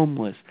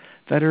 homeless,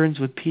 veterans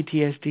with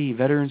PTSD,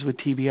 veterans with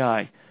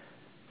TBI,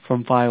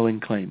 from filing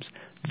claims.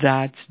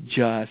 That's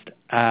just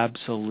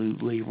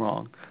absolutely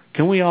wrong.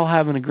 Can we all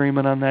have an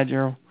agreement on that,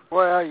 Gerald?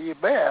 Well, you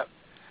bet.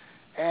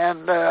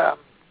 And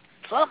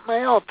something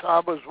else I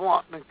was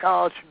wanting to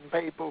caution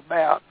people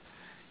about,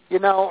 you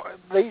know,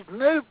 these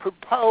new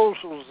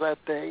proposals that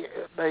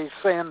they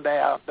send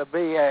out, the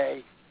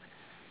VA,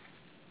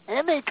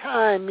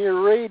 anytime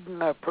you're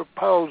reading a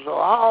proposal,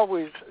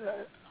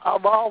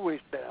 I've always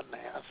done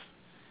this.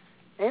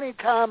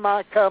 Anytime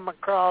I come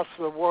across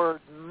the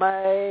word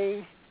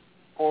may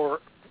or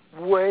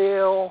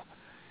will,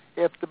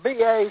 if the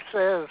VA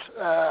says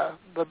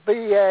the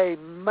VA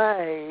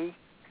may,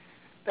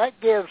 that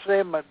gives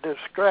them a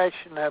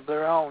discretion of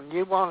their own.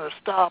 You want to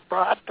stop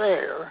right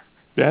there.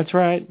 That's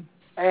right.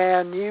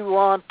 And you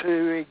want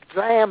to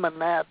examine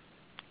that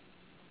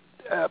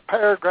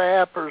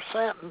paragraph or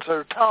sentence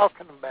they're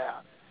talking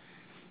about.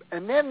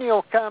 And then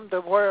you'll come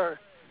to where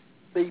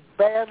the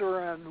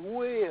veteran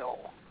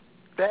will.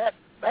 That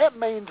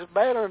means the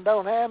veteran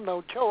don't have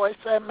no choice.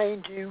 That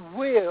means you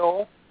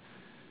will.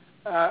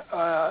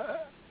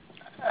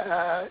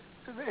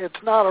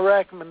 It's not a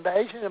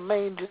recommendation. It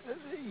means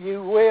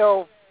you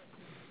will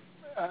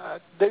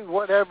do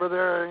whatever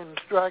they're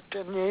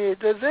instructing you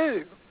to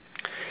do.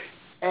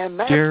 And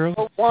that's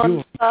Gerald,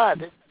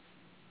 one-sided.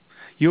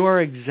 You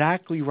are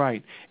exactly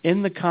right.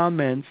 In the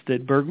comments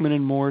that Bergmann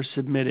and Moore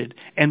submitted,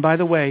 and by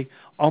the way,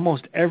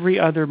 almost every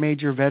other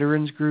major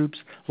veterans groups,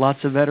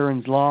 lots of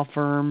veterans law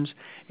firms,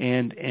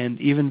 and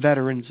even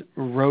veterans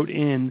wrote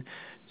in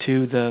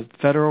to the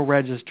Federal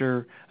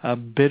Register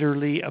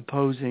bitterly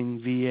opposing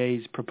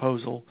VA's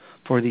proposal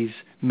for these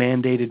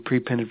mandated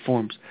pre-printed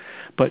forms.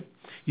 But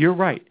you're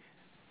right.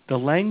 The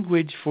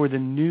language for the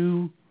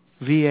new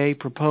VA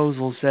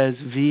proposal says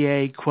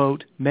VA,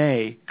 quote,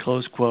 may,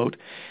 close quote,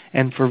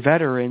 and for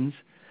veterans,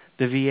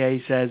 the VA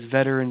says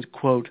veterans,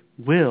 quote,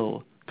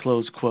 will,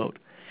 close quote.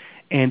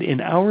 And in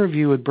our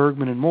view at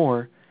Bergmann and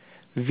Moore,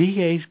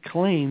 VA's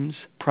claims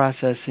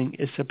processing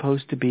is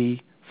supposed to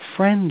be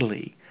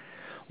friendly.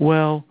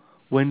 Well,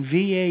 when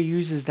VA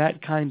uses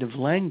that kind of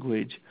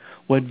language,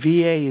 what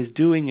VA is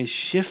doing is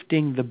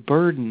shifting the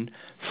burden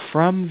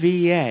from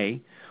VA,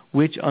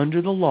 which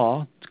under the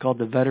law, it's called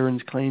the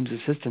Veterans Claims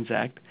Assistance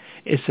Act,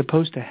 is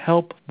supposed to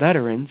help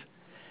veterans.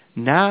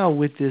 Now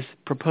with this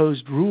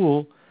proposed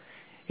rule,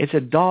 it's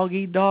a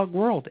dog-eat-dog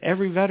world.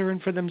 Every veteran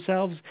for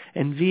themselves,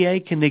 and VA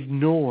can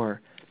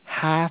ignore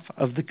half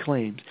of the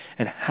claims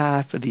and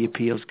half of the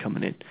appeals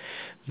coming in.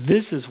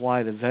 This is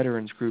why the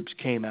veterans groups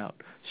came out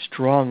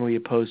strongly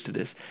opposed to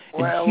this.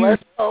 Well,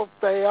 let's hope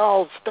they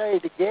all stay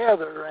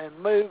together and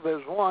move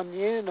as one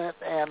unit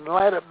and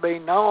let it be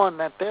known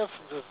that this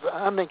is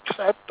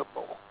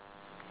unacceptable.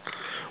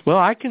 Well,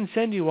 I can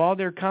send you all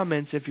their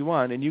comments if you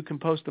want, and you can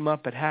post them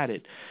up at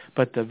Hadit.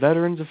 But the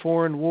Veterans of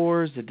Foreign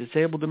Wars, the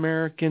Disabled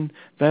American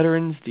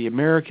Veterans, the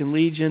American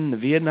Legion, the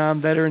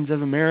Vietnam Veterans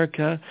of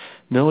America,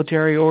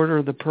 Military Order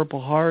of the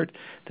Purple Heart,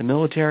 the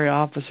Military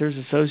Officers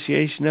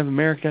Association of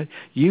America,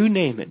 you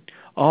name it.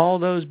 All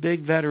those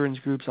big veterans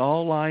groups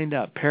all lined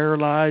up,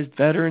 paralyzed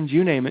veterans,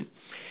 you name it,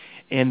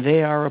 and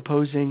they are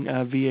opposing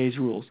VA's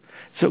rules.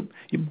 So,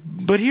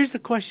 but here's the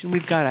question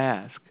we've got to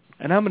ask.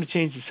 And I'm going to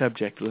change the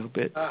subject a little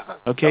bit.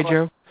 Okay,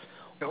 Joe?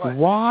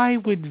 Why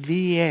would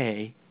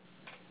VA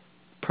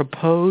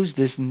propose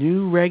this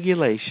new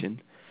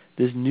regulation,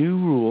 this new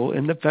rule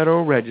in the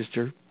Federal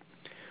Register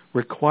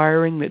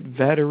requiring that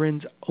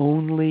veterans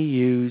only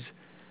use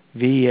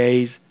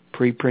VA's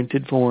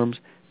pre-printed forms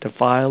to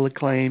file a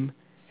claim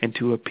and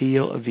to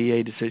appeal a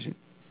VA decision?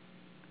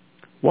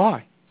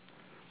 Why?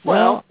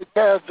 Well,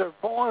 because their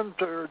forms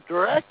are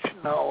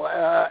directional,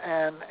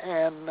 and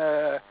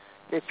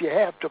if you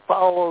have to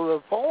follow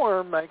the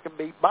form, they can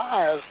be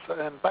biased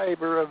in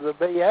favor of the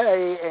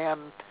VA,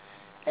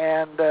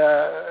 and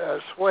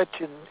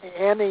switching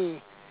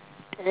any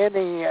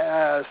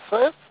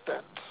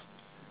assistance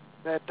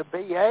that the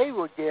VA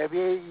would give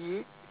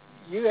you,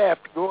 you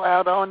have to go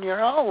out on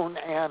your own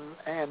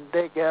and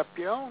dig up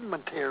your own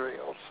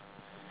materials.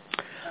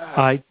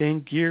 I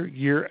think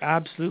you're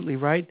absolutely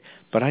right,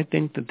 but I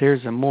think that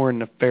there's a more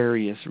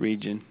nefarious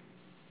reason.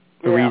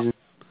 The reason,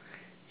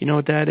 you know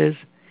what that is?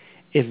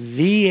 If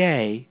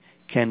VA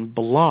can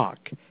block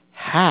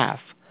half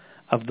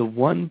of the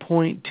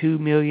 1.2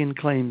 million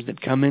claims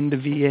that come into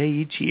VA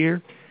each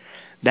year,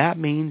 that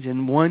means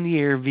in 1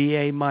 year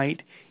VA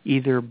might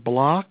either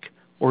block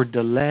or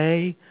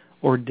delay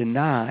or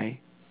deny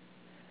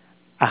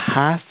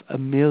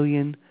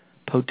 500,000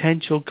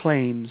 potential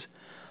claims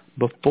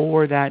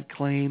before that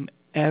claim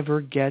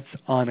ever gets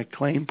on a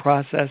claim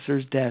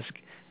processor's desk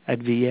at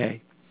VA.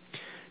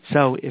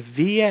 So if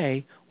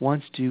VA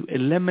wants to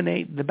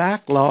eliminate the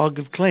backlog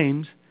of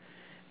claims,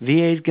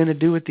 VA is going to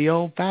do it the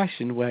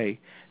old-fashioned way.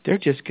 They're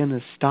just going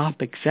to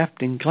stop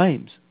accepting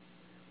claims.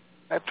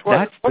 That's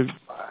what it looks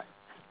like.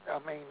 I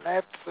mean,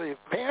 that's the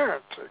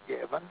appearance are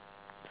given.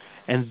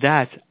 And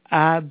that's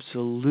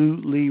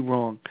absolutely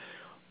wrong.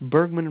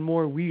 Bergmann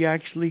Moore, we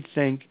actually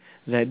think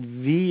that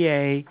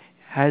VA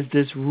has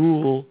this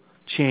rule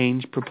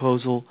change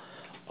proposal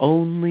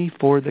only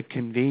for the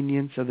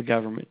convenience of the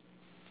government.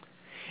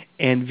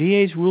 And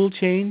VA's rule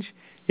change,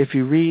 if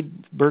you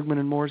read Bergmann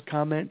and Moore's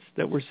comments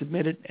that were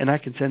submitted, and I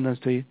can send those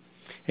to you,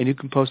 and you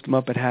can post them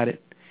up at Hadit,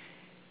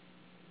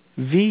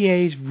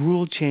 VA's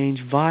rule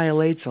change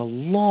violates a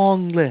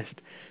long list,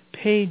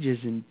 pages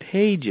and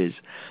pages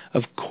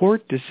of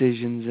court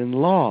decisions and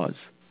laws.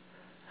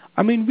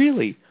 I mean,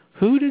 really,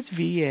 who does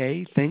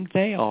VA think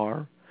they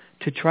are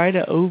to try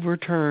to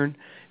overturn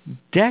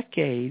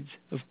decades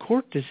of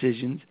court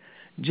decisions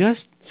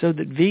just so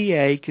that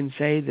VA can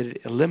say that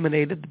it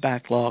eliminated the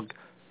backlog?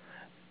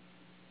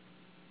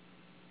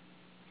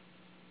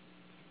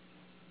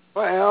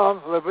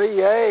 Well, the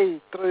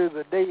VA, through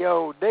the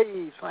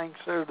DOD, thinks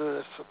they're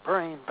the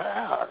supreme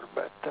power,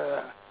 but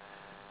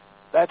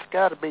that's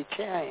got to be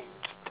changed.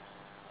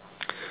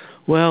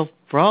 Well,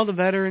 for all the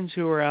veterans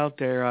who are out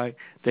there,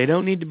 they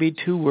don't need to be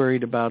too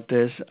worried about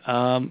this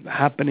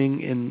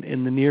happening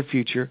in the near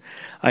future.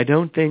 I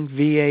don't think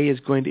VA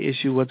is going to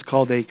issue what's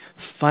called a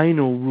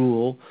final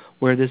rule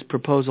where this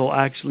proposal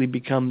actually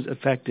becomes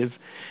effective.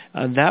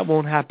 That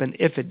won't happen,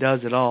 if it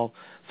does at all,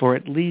 for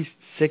at least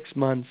 6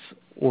 months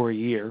or a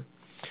year.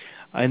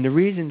 And the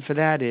reason for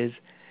that is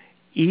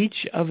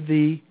each of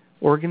the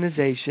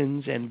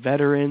organizations and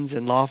veterans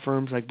and law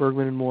firms like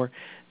Bergmann and Moore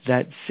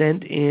that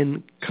sent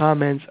in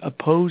comments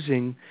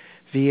opposing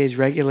VA's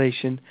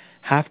regulation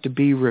have to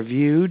be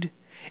reviewed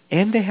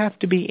and they have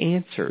to be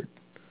answered.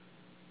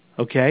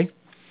 Okay?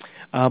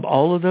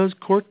 All of those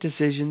court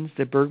decisions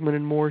that Bergmann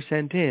and Moore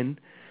sent in,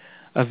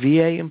 a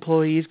VA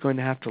employee is going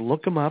to have to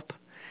look them up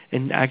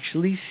and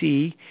actually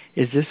see,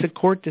 is this a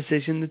court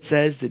decision that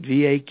says that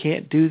VA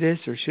can't do this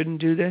or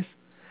shouldn't do this?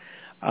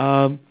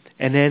 And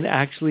then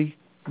actually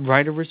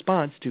write a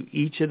response to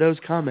each of those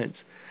comments.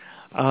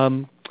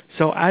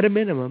 So at a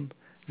minimum,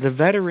 the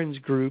veterans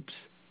groups,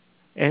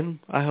 and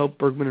I hope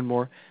Bergmann and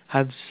Moore,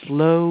 have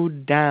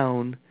slowed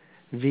down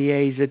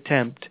VA's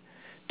attempt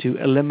to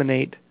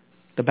eliminate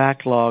the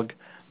backlog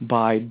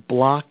by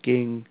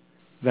blocking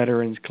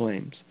veterans'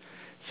 claims.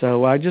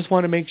 So I just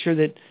want to make sure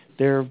that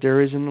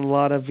there isn't a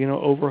lot of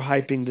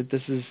overhyping that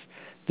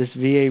this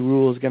VA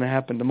rule is going to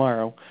happen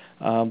tomorrow.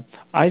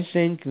 I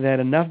think that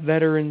enough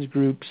veterans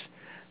groups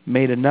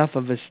made enough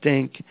of a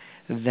stink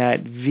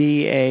that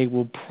VA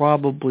will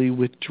probably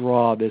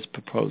withdraw this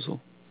proposal.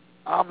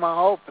 I'm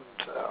hoping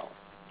so.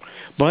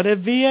 But if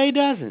VA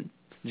doesn't,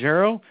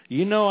 Gerald,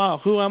 you know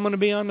who I'm going to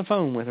be on the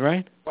phone with,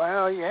 right?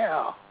 Well,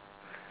 yeah.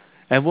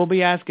 And we'll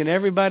be asking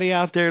everybody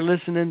out there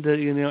listening to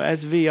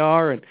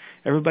SVR and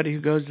everybody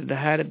who goes to the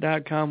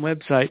Hadit.com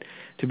website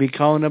to be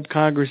calling up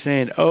Congress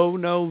saying, oh,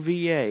 no,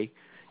 VA,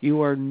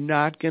 you are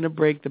not going to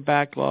break the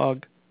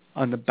backlog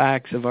on the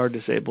backs of our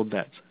disabled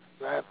vets.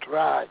 That's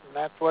right, and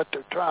that's what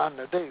they're trying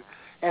to do.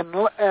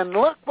 And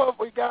look what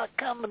we got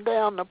coming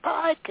down the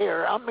pike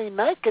here. I mean,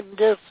 they can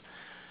just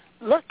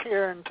look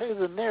here into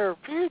the near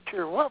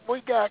future, what we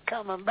got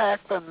coming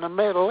back from the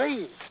Middle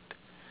East.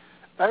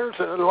 There's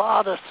a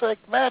lot of sick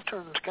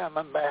veterans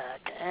coming back,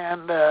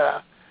 and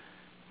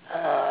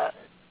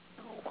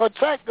what's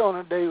that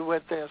going to do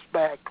with this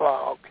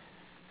backlog?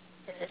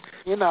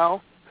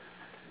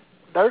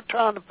 They're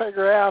trying to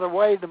figure out a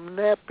way to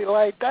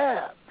manipulate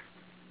that.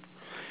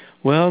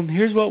 Well,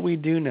 here's what we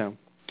do know.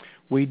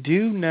 We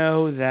do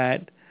know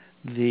that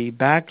the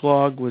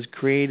backlog was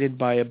created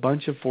by a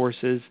bunch of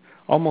forces.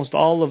 Almost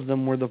all of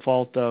them were the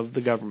fault of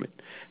the government.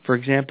 For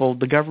example,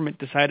 the government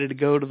decided to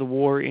go to the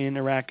war in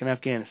Iraq and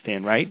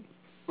Afghanistan, right?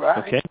 Right.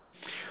 Okay.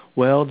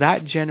 Well,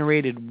 that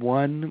generated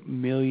 1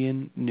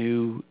 million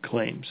new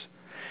claims.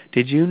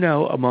 Did you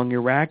know among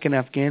Iraq and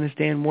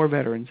Afghanistan war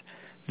veterans,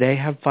 they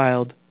have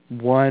filed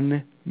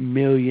 1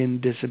 million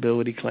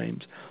disability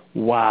claims?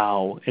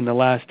 Wow, in the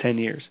last 10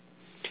 years.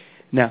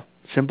 Now,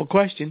 simple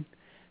question.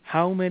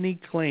 How many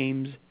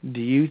claims do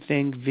you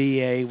think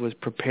VA was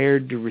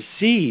prepared to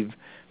receive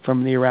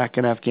from the Iraq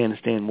and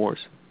Afghanistan wars?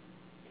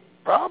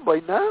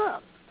 Probably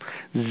not.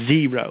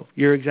 0.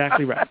 You're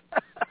exactly right.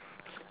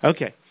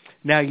 Okay.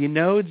 Now,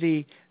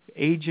 the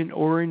Agent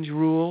Orange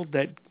rule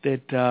that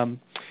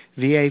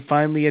VA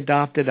finally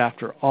adopted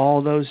after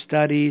all those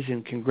studies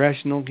and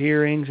congressional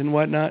hearings and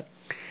whatnot?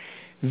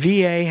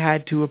 VA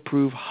had to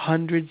approve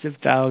hundreds of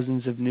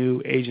thousands of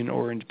new Agent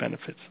Orange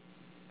benefits,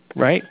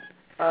 right?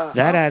 Uh-huh.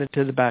 That added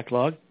to the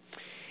backlog.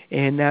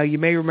 And now you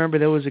may remember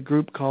there was a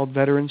group called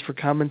Veterans for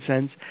Common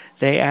Sense.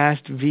 They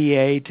asked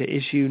VA to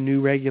issue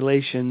new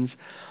regulations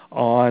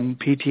on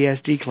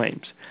PTSD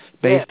claims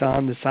based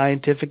on the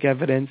scientific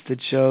evidence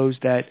that shows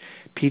that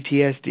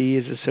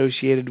PTSD is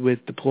associated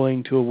with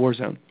deploying to a war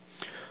zone.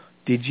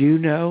 Did you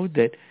know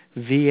that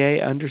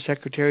VA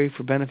Undersecretary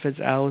for Benefits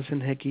Allison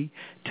Hickey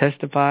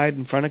testified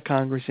in front of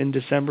Congress in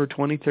December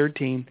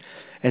 2013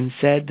 and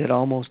said that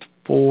almost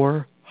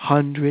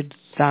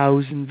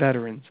 400,000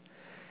 veterans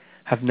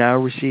have now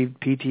received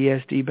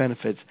PTSD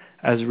benefits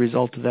as a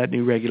result of that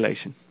new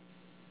regulation?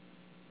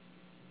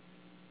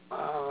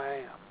 Oh,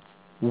 man.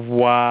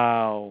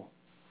 Wow.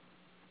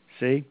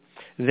 See?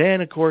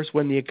 Then, of course,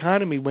 when the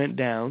economy went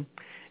down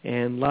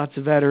and lots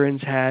of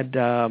veterans had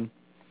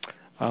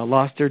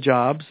lost their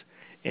jobs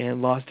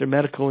and lost their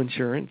medical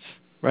insurance,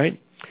 right?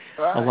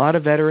 A lot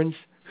of veterans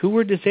who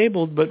were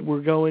disabled but were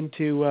going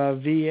to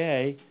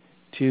VA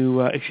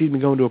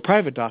going to a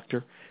private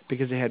doctor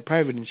because they had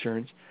private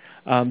insurance,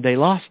 they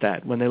lost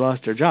that when they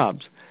lost their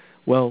jobs.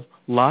 Well,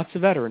 lots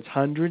of veterans,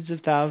 hundreds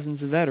of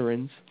thousands of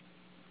veterans,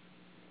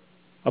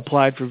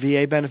 applied for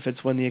VA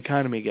benefits when the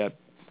economy got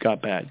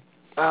bad.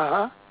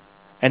 Uh-huh.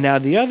 And now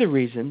the other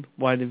reason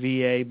why the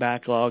VA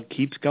backlog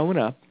keeps going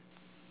up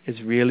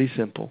is really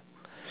simple.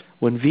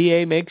 When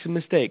VA makes a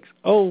mistake,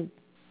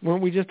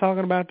 weren't we just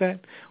talking about that?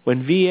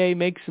 When VA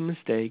makes a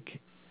mistake,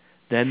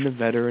 then the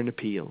veteran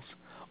appeals.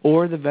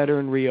 Or the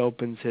veteran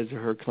reopens his or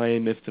her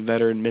claim if the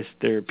veteran missed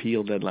their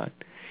appeal deadline.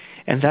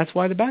 And that's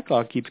why the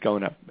backlog keeps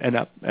going up and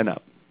up and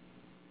up.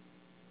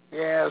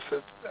 Yes.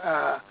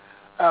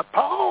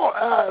 Paul,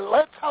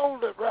 let's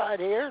hold it right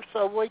here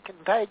so we can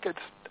take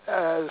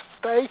a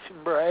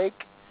station break.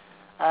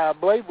 I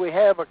believe we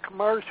have a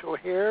commercial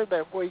here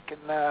that we can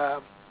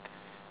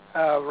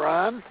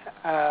run.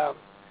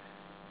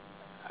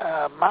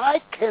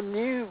 Mike, can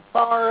you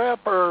fire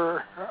up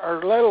our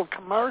little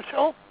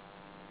commercial?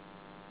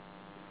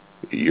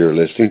 You're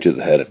listening to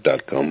the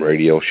Hadit.com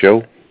radio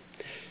show.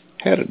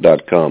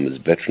 Hadit.com is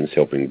veterans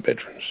helping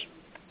veterans.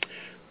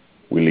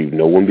 We leave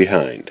no one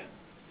behind,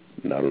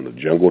 not on a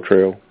jungle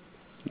trail,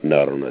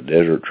 not on a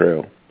desert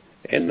trail,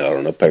 and not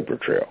on a paper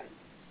trail.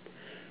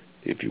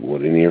 If you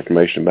want any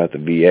information about the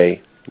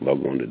VA,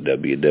 log on to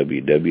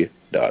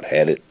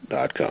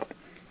www.hadit.com.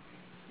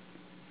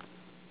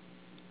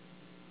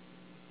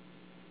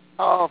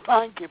 Oh,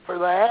 thank you for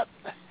that.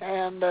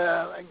 And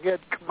a good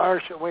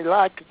commercial. We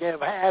like to give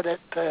Hadit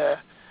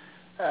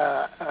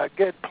a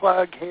good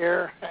plug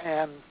here,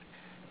 and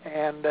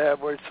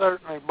we're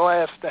certainly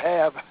blessed to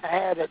have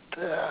Hadit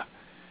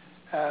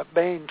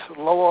being so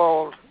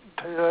loyal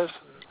to us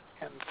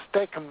and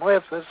sticking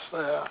with us.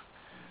 A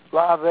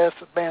lot of this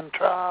has been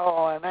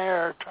trial and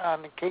error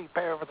trying to keep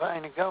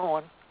everything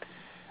going.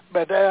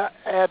 But at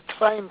the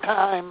same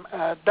time,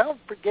 don't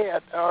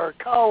forget our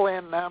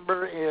call-in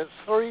number is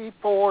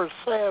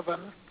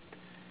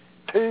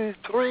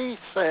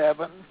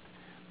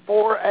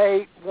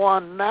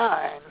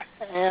 347-237-4819.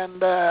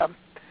 And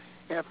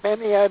if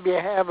any of you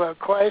have a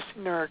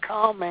question or a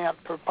comment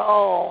for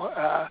Paul,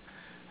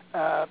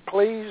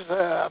 please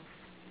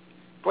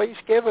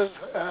give us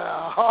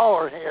a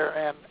holler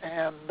here,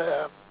 and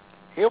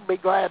he'll be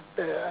glad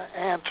to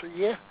answer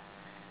you.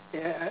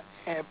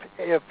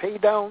 If he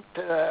don't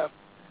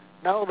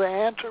know the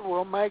answer,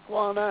 we'll make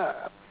one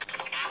up.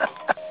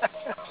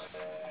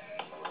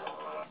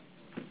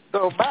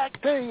 So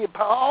back to you,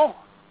 Paul.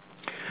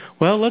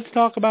 Well, let's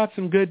talk about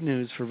some good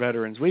news for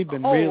veterans. We've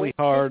been really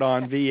hard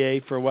on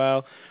VA for a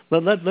while.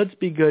 Let's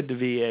be good to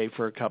VA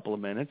for a couple of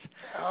minutes.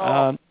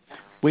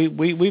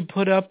 We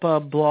put up a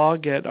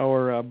blog at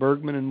our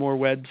Bergmann Moore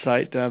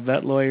website,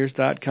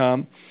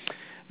 vetlawyers.com,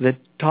 that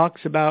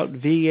talks about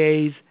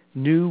VA's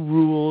new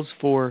rules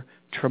for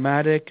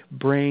traumatic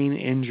brain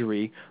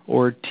injury,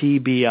 or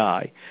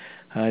TBI.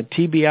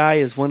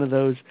 TBI is one of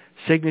those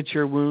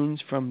signature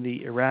wounds from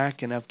the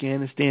Iraq and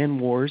Afghanistan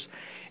wars,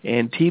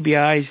 and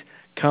TBIs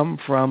come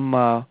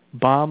from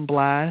bomb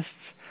blasts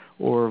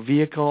or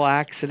vehicle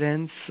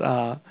accidents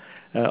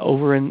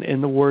over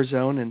in the war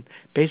zone, and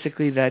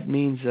basically that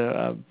means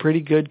a pretty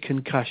good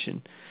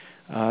concussion.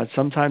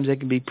 Sometimes they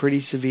can be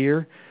pretty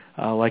severe,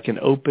 like an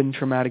open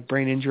traumatic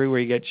brain injury where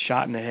you get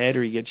shot in the head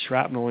or you get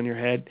shrapnel in your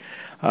head,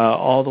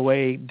 all the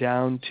way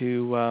down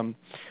to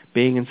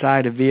being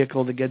inside a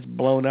vehicle that gets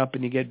blown up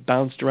and you get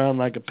bounced around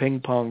like a ping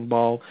pong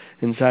ball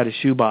inside a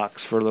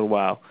shoebox for a little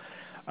while.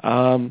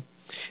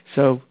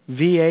 So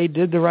VA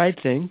did the right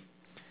thing.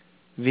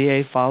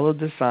 VA followed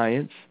the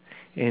science,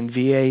 and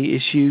VA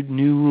issued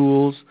new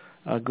rules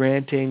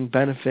granting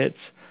benefits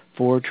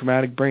for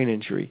traumatic brain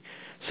injury.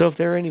 So if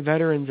there are any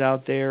veterans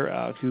out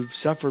there who've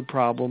suffered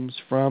problems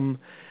from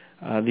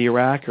the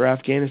Iraq or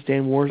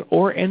Afghanistan wars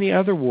or any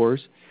other wars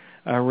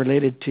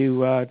related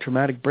to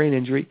traumatic brain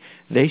injury,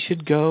 they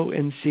should go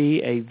and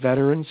see a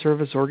veteran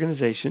service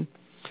organization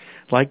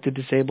like the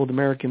Disabled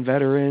American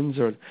Veterans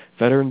or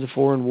Veterans of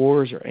Foreign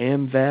Wars or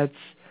AMVETS,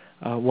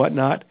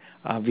 whatnot.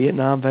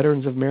 Vietnam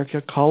Veterans of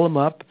America. Call them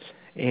up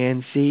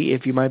and see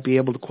if you might be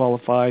able to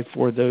qualify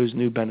for those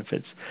new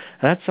benefits.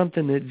 That's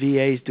something that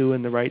VA is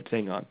doing the right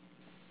thing on.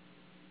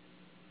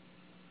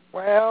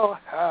 Well,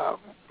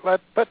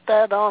 let's put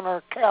that on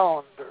our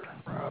calendar,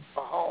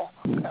 Paul.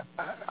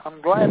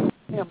 I'm glad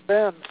to have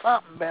done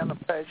something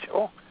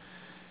beneficial,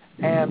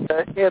 and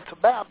it's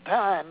about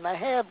time. They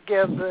have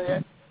given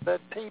the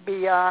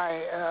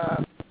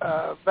TBI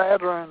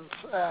veterans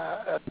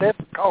a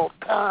difficult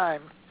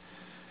time,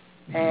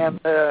 and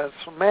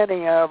so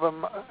many of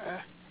them,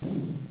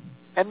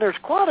 and there's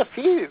quite a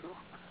few.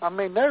 I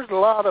mean, there's a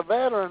lot of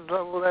veterans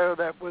over there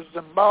that was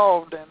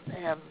involved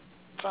in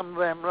some of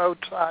them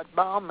roadside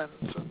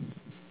bombings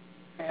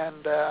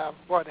and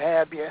what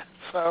have you.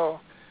 So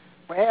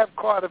we have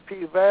quite a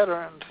few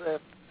veterans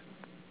that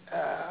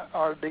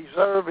are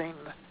deserving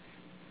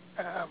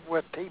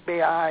with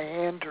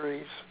TBI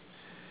injuries,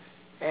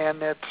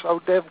 and it's so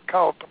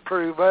difficult to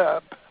prove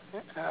up.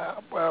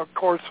 Well, of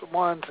course, the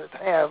ones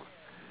that have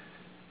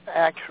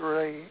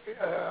actually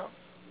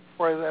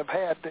where they've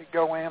had to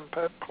go in and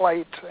put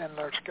plates in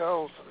their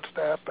skulls and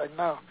stuff, they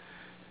know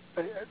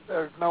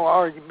there's no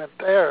argument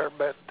there,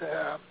 but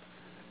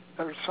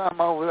there's some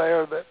over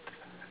there that,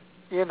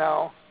 you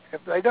know,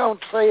 if they don't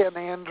see an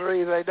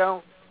injury, they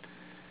don't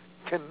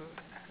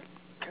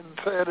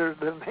consider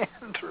it an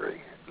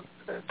injury,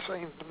 it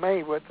seems to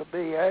me, with the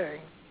VA.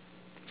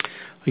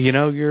 You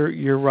know,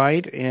 you're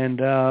right, and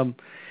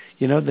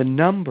you know, the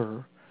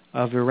number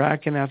of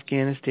Iraq and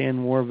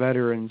Afghanistan war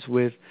veterans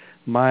with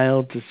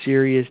mild to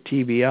serious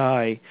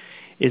TBI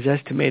is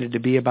estimated to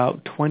be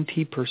about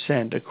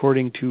 20%,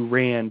 according to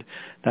RAND.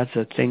 That's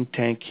a think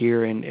tank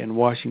here in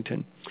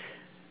Washington.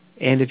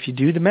 And if you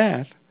do the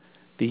math,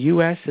 the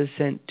U.S. has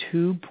sent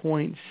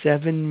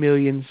 2.7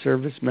 million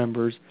service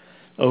members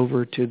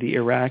over to the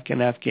Iraq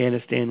and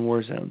Afghanistan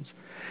war zones.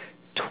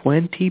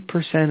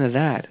 20% of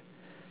that.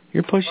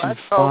 You're pushing that's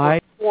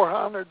over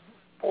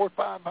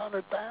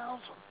 500,000.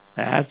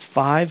 That's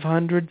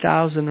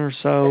 500,000 or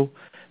so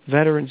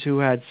veterans who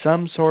had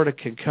some sort of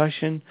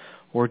concussion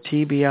or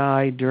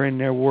TBI during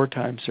their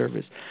wartime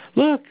service.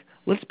 Look,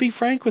 let's be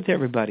frank with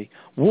everybody.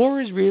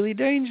 War is really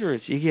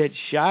dangerous. You get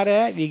shot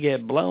at, you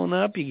get blown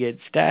up, you get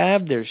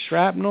stabbed, there's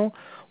shrapnel.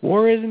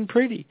 War isn't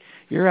pretty.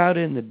 You're out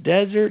in the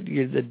desert,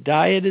 the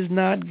diet is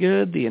not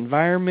good, the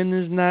environment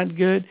is not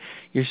good,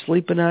 you're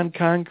sleeping on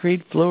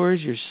concrete floors,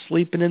 you're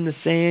sleeping in the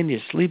sand, you're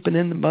sleeping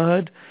in the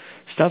mud,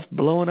 stuff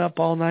blowing up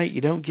all night,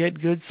 you don't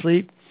get good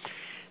sleep.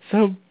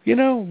 So, you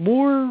know,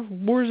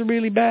 war's a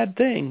really bad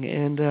thing,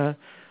 and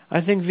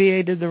I think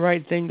VA did the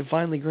right thing to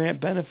finally grant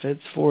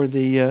benefits for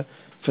the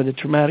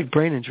traumatic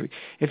brain injury.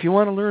 If you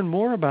want to learn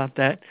more about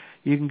that,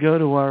 you can go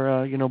to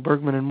our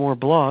Bergmann Moore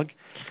blog.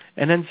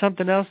 And then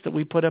something else that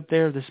we put up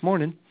there this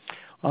morning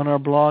on our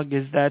blog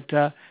is that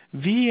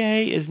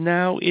VA is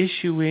now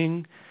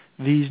issuing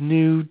these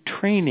new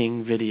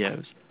training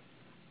videos,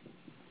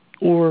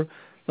 or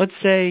let's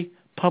say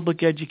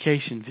public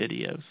education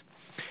videos.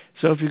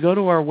 So if you go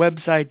to our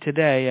website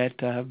today at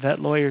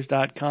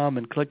vetlawyers.com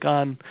and click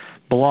on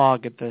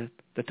blog at the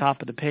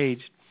top of the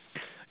page,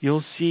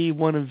 you'll see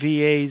one of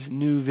VA's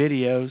new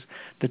videos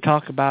that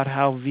talk about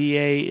how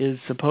VA is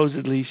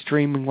supposedly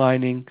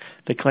streamlining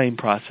the claim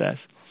process.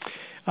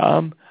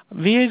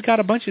 VA's got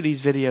a bunch of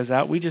these videos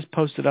out. We just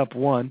posted up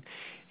one.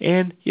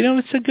 And, you know,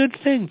 it's a good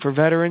thing for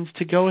veterans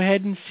to go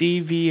ahead and see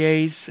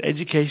VA's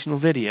educational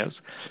videos.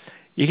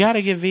 You got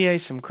to give VA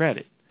some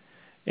credit.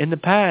 In the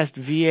past,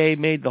 VA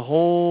made the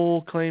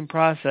whole claim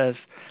process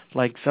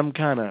like some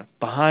kind of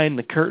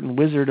behind-the-curtain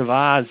Wizard of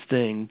Oz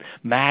thing,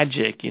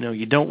 magic. You know,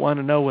 you don't want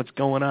to know what's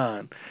going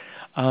on.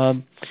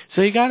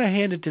 So you got to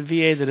hand it to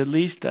VA that at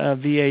least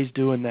VA's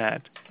doing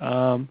that.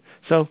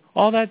 So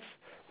all that's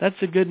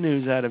the good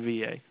news out of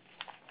VA.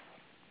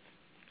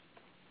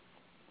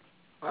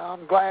 Well,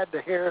 I'm glad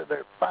to hear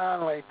they're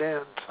finally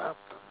doing something.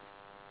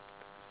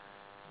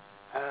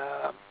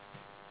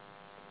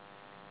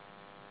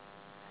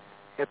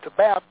 It's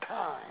about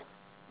time,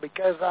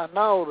 because I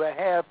know they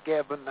have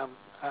given them,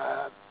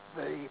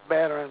 the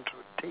veterans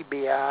with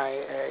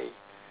TBI,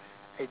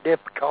 a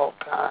difficult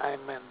time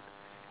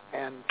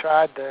and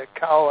tried to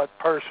call it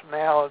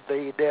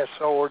personality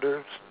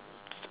disorders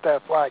and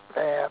stuff like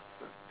that.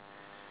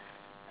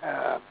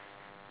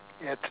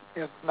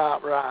 It's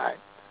not right.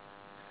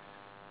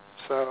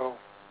 So,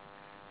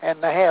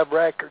 and they have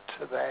records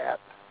of that.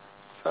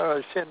 So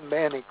there shouldn't be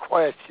any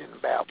question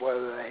about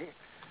whether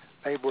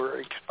they were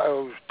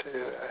exposed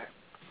to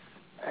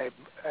a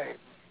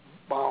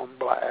bomb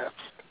blast.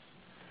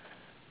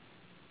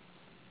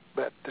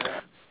 But,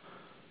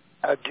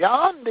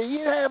 John, do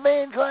you have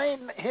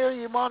anything here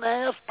you want to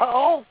ask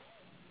Paul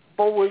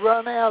before we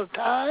run out of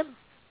time?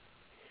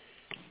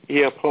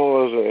 Yeah,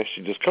 Paul, I was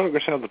asking, does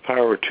Congress have the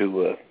power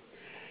to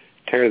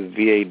tear the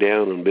VA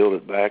down and build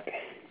it back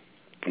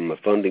from a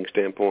funding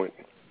standpoint?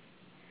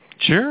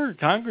 Sure,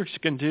 Congress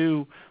can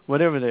do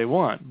whatever they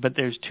want, but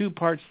there's two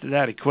parts to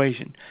that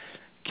equation.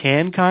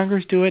 Can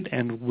Congress do it,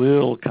 and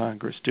will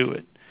Congress do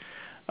it?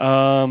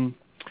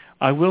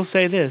 I will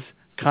say this.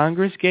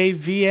 Congress gave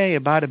VA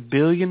about $1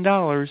 billion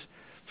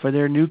for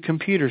their new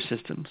computer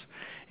systems.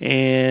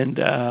 And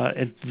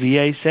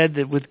VA said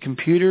that with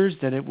computers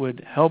that it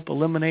would help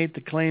eliminate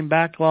the claim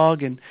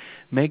backlog and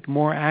make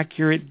more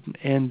accurate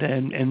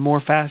and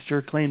more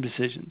faster claim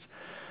decisions.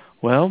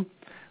 Well,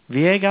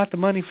 VA got the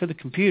money for the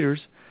computers.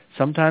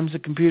 Sometimes the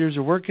computers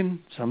are working,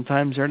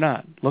 sometimes they're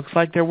not. Looks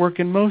like they're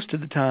working most of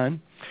the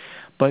time,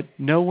 but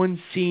no one's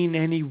seen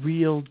any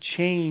real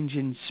change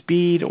in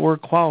speed or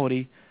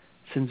quality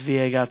since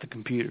VA got the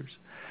computers.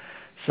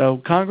 So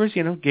Congress,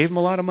 gave them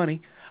a lot of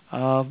money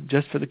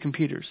just for the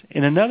computers.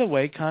 In another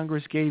way,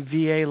 Congress gave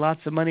VA lots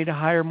of money to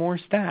hire more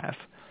staff.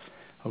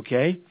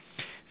 Okay?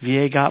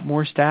 VA got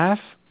more staff.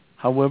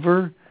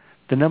 However,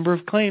 the number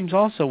of claims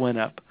also went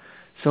up.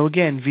 So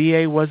again,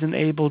 VA wasn't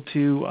able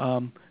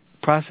to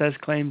process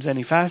claims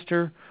any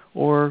faster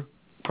or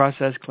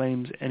process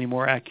claims any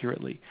more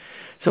accurately.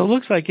 So it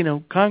looks like,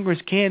 Congress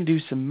can do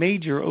some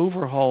major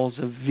overhauls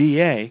of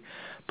VA,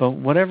 but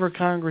whatever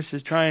Congress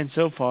is trying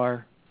so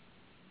far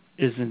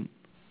isn't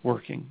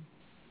working.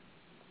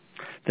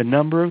 The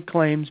number of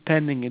claims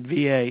pending at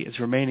VA is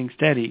remaining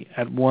steady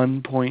at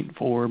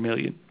 1.4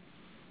 million,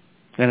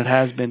 and it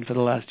has been for the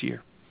last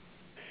year.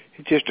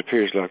 It just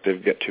appears like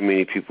they've got too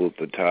many people at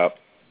the top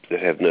that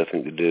have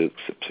nothing to do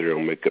except sit there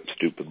and make up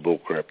stupid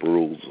bullcrap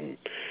rules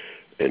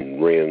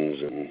and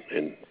RINs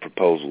and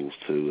proposals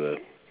to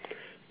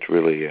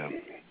really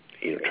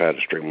try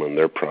to streamline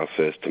their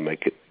process to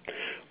make it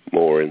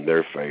more in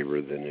their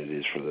favor than it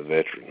is for the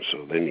veterans.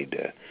 So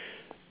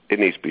it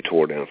needs to be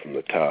tore down from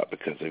the top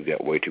because they've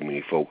got way too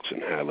many folks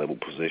in high level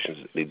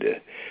positions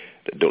that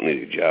don't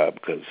need a job,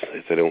 because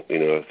if they don't,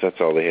 if that's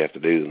all they have to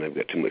do, then they've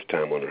got too much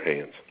time on their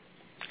hands.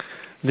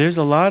 There's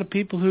a lot of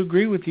people who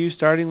agree with you,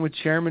 starting with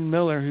Chairman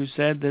Miller, who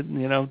said that,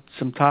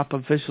 some top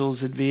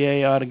officials at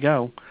VA ought to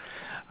go.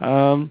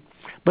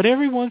 But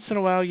every once in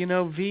a while,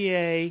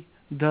 VA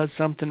does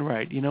something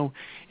right.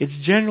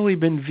 It's generally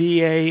been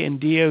VA and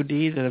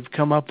DOD that have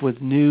come up with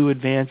new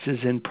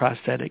advances in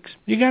prosthetics.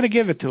 You got to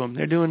give it to them.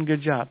 They're doing a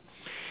good job.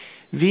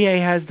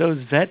 VA has those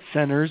vet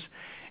centers,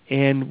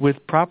 and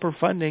with proper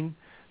funding,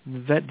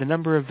 the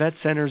number of vet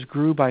centers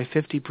grew by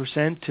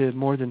 50% to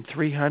more than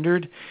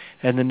 300,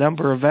 and the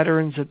number of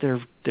veterans that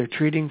they're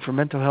treating for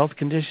mental health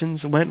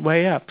conditions went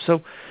way up.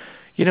 So,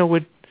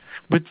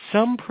 with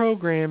some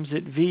programs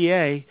at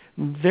VA,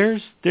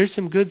 there's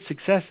some good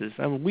successes.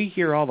 I mean, we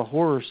hear all the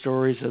horror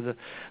stories of the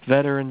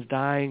veterans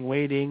dying,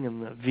 waiting,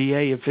 and the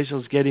VA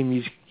officials getting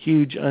these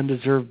huge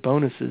undeserved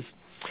bonuses.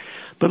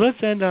 But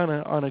let's end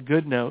on a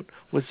good note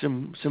with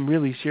some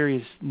really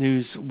serious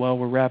news while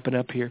we're wrapping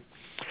up here.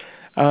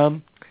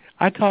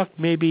 I talked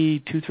maybe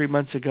 2-3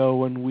 months ago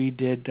when we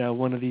did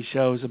one of these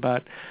shows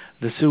about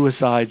the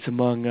suicides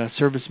among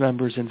service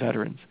members and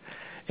veterans.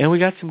 And we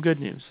got some good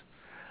news.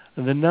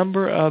 The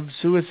number of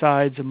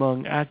suicides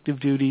among active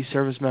duty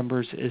service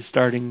members is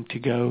starting to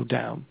go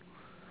down.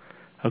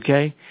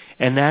 Okay?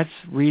 And that's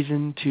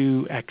reason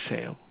to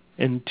exhale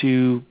and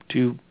to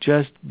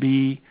just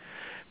be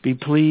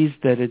pleased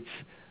that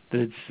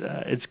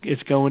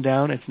it's going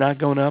down. It's not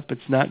going up.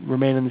 It's not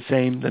remaining the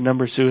same. The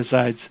number of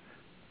suicides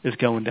is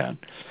going down.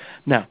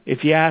 Now,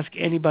 if you ask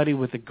anybody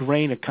with a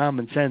grain of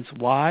common sense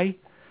why,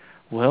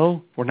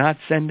 well, we're not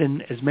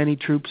sending as many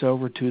troops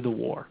over to the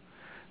war.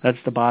 That's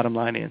the bottom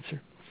line answer.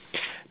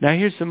 Now,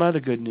 here's some other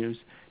good news.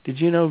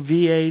 Did you know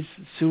VA's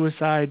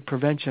suicide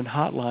prevention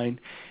hotline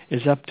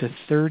is up to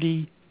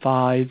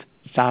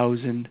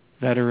 35,000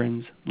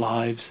 veterans'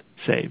 lives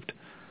saved?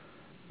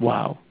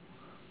 Wow.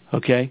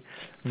 Okay?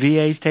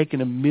 VA's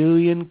taken 1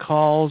 million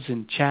calls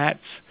and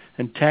chats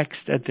and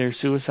texts at their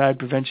suicide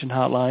prevention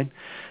hotline.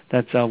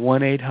 That's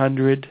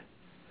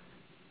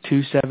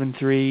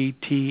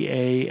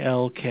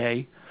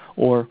 1-800-273-TALK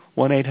or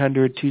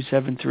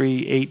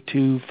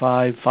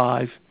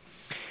 1-800-273-8255.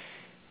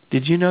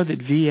 Did you know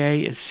that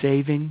VA is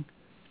saving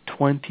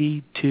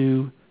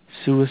 22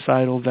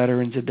 suicidal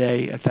veterans a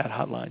day at that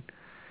hotline?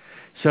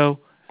 So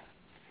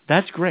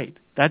that's great.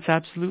 That's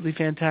absolutely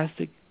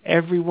fantastic.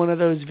 Every one of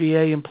those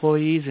VA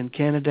employees in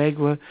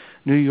Canandaigua,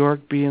 New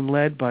York, being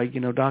led by,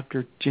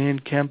 Dr. Jan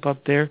Kemp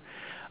up there,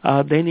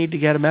 they need to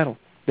get a medal.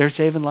 They're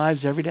saving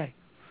lives every day.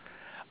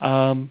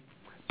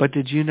 But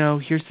did you know,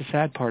 here's the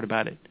sad part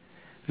about it.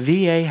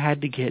 VA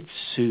had to get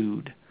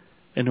sued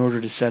in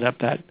order to set up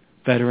that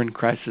Veteran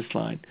Crisis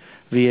Line,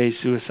 VA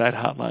Suicide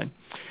Hotline.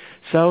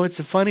 So it's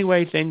a funny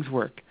way things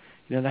work.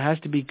 There has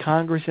to be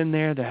Congress in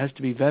there. There has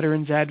to be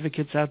veterans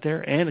advocates out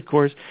there. And, of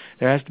course,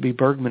 there has to be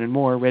Bergmann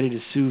Moore ready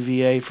to sue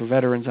VA for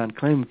veterans on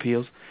claim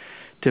appeals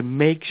to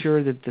make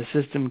sure that the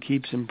system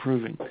keeps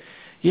improving.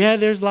 Yeah,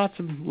 there's lots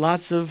of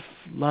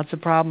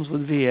problems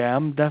with VA.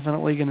 I'm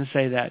definitely going to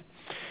say that.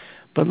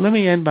 But let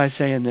me end by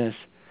saying this.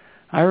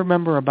 I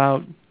remember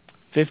about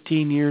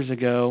 15 years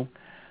ago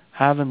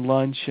having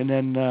lunch, and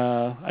then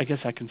I guess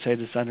I can say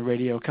this on the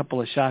radio, a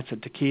couple of shots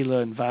of tequila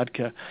and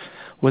vodka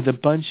with a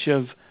bunch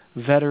of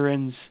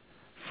veterans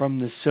from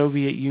the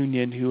Soviet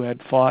Union who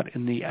had fought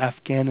in the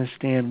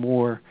Afghanistan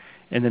war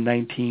in the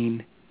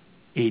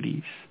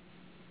 1980s.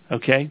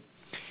 Okay?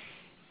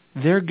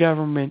 Their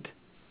government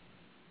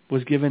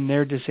was giving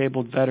their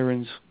disabled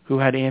veterans who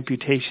had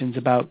amputations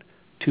about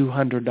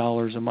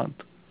 $200 a month.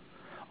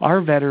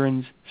 Our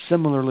veterans,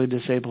 similarly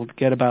disabled,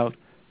 get about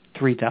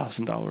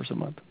 $3,000 a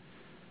month.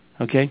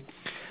 Okay?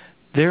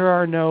 There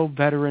are no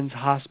veterans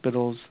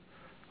hospitals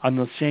on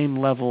the same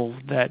level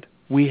that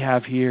we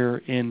have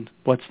here in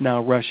what's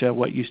now Russia,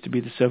 what used to be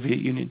the Soviet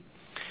Union.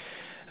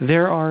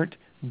 There aren't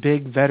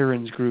big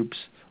veterans groups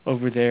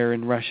over there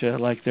in Russia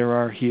like there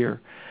are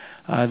here.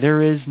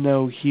 There is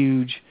no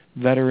huge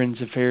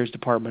Veterans Affairs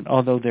Department,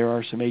 although there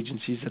are some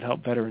agencies that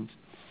help veterans.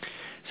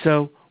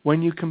 So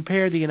when you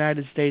compare the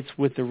United States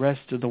with the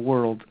rest of the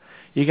world,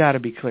 you got to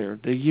be clear.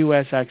 The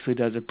U.S. actually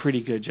does a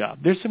pretty good job.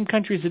 There's some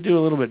countries that do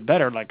a little bit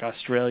better, like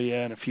Australia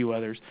and a few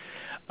others.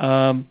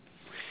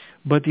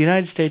 But the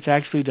United States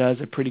actually does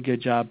a pretty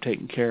good job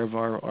taking care of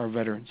our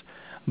veterans.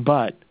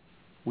 But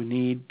we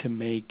need to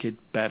make it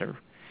better.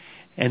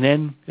 And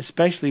then,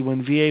 especially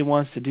when VA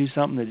wants to do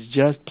something that's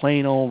just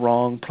plain old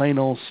wrong, plain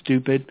old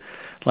stupid,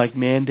 like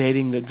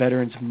mandating that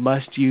veterans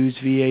must use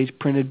VA's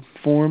printed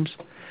forms,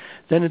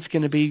 then it's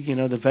going to be,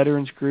 the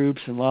veterans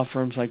groups and law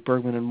firms like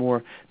Bergmann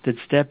Moore that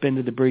step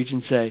into the breach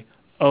and say,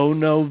 oh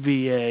no,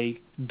 VA,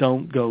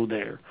 don't go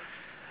there.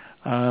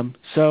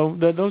 So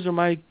those are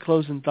my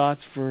closing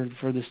thoughts for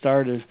the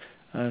start of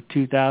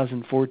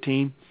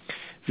 2014.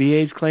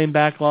 VA's claim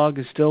backlog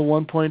is still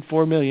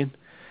 1.4 million.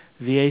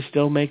 VA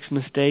still makes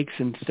mistakes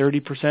in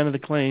 30% of the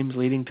claims,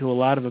 leading to a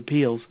lot of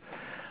appeals.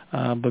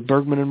 But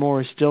Bergmann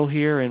Moore is still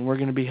here, and we're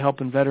going to be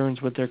helping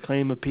veterans with their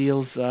claim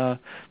appeals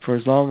for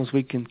as long as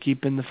we can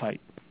keep in the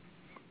fight.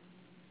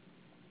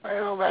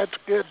 Well, that's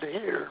good to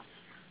hear.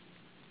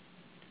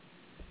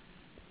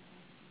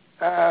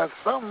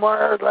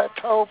 Somewhere, let's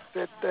hope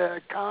that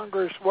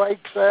Congress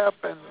wakes up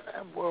and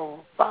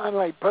will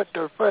finally put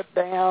their foot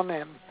down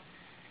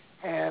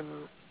and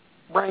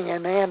bring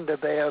an end to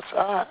this.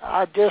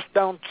 I just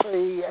don't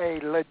see a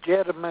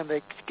legitimate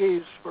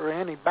excuse for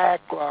any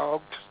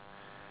backlogs.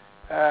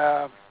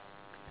 The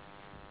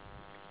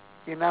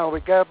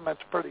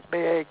government's pretty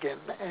big, and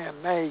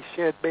they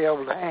should be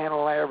able to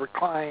handle every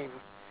claim.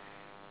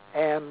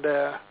 And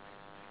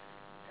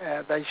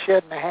they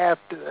shouldn't have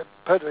to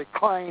put a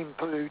claim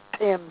through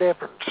 10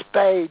 different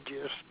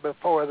stages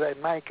before they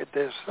make a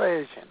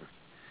decision.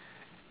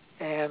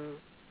 And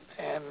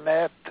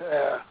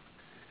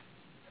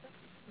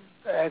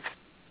that's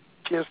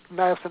just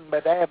nothing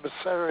but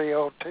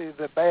adversarial to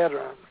the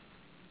veteran.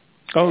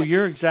 Oh,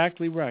 you're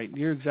exactly right.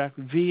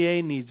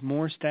 VA needs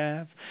more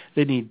staff.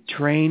 They need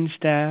trained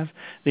staff.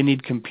 They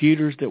need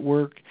computers that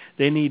work.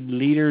 They need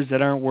leaders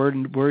that aren't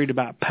worried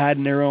about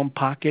padding their own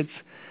pockets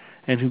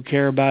and who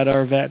care about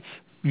our vets.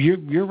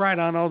 You're right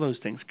on all those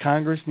things.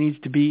 Congress needs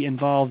to be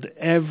involved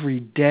every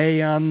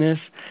day on this.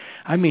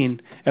 I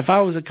mean, if I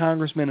was a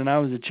congressman and I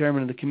was the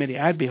chairman of the committee,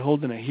 I'd be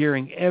holding a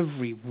hearing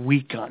every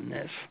week on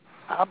this.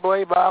 I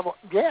believe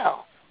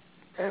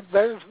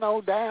there's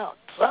no doubt.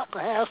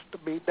 Something has to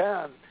be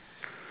done.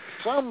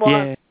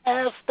 Someone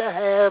has to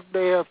have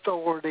the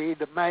authority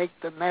to make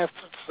the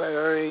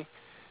necessary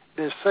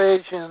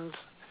decisions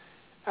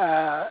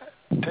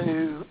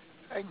to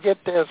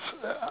get this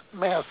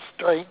mess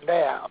straightened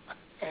out.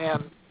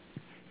 And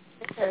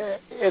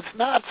it's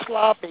not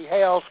sloppy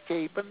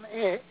housekeeping.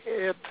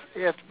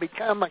 It's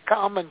become a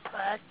common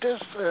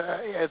practice.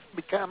 It's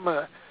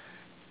become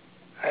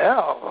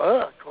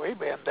look, we've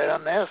been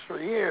doing this for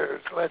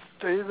years. Let's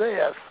do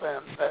this.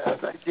 And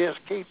they just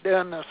keep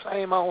doing the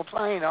same old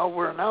thing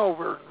over and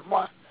over.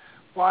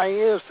 Why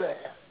is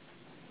that?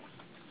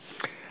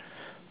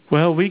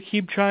 Well, we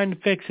keep trying to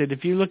fix it.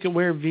 If you look at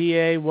where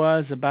VA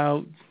was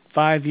about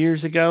 5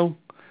 years ago,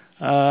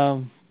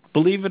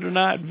 believe it or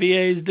not,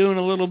 VA is doing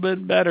a little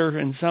bit better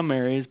in some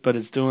areas, but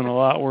it's doing a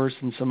lot worse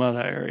in some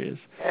other areas.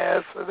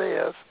 Yes, it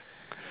is.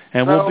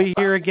 And we'll be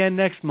here again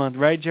next month,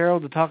 right,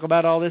 Gerald, to talk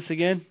about all this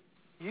again?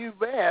 You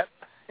bet.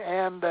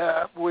 And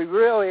we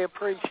really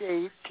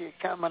appreciate you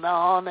coming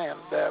on, and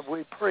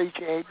we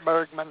appreciate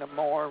Bergmann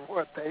Moore,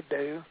 what they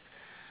do.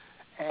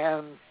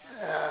 And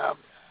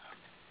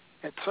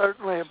it's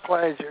certainly a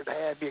pleasure to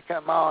have you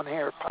come on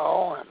here,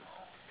 Paul, and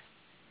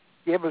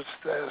give us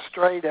the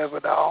straight of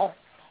it all.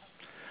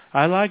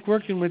 I like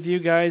working with you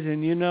guys,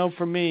 and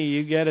for me,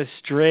 you get a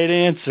straight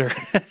answer.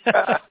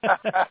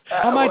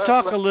 I might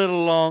talk a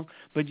little long,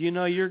 but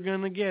you're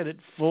going to get it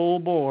full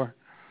bore.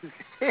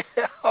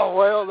 Oh,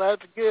 well,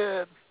 that's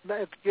good.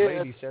 That's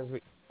good.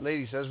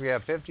 Lady says we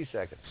have 50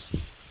 seconds.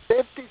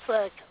 50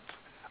 seconds.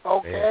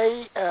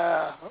 Okay.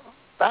 Yeah.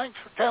 Thanks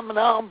for coming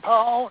on,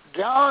 Paul.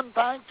 John,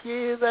 thank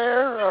you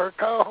there, our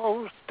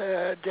co-host,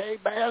 Jay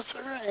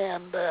Basser,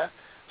 and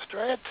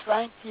Stretch,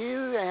 thank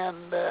you,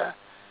 and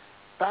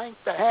thank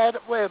the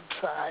Hadit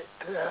website.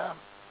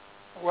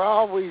 We're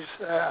always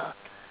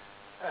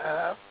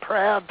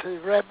proud to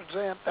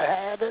represent the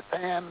Hadit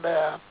and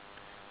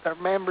their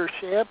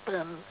membership,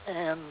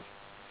 and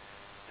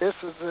this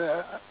is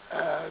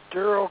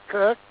Gerald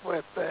Cook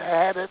with the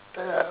Hadit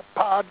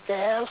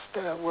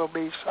podcast. We'll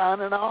be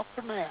signing off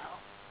for now.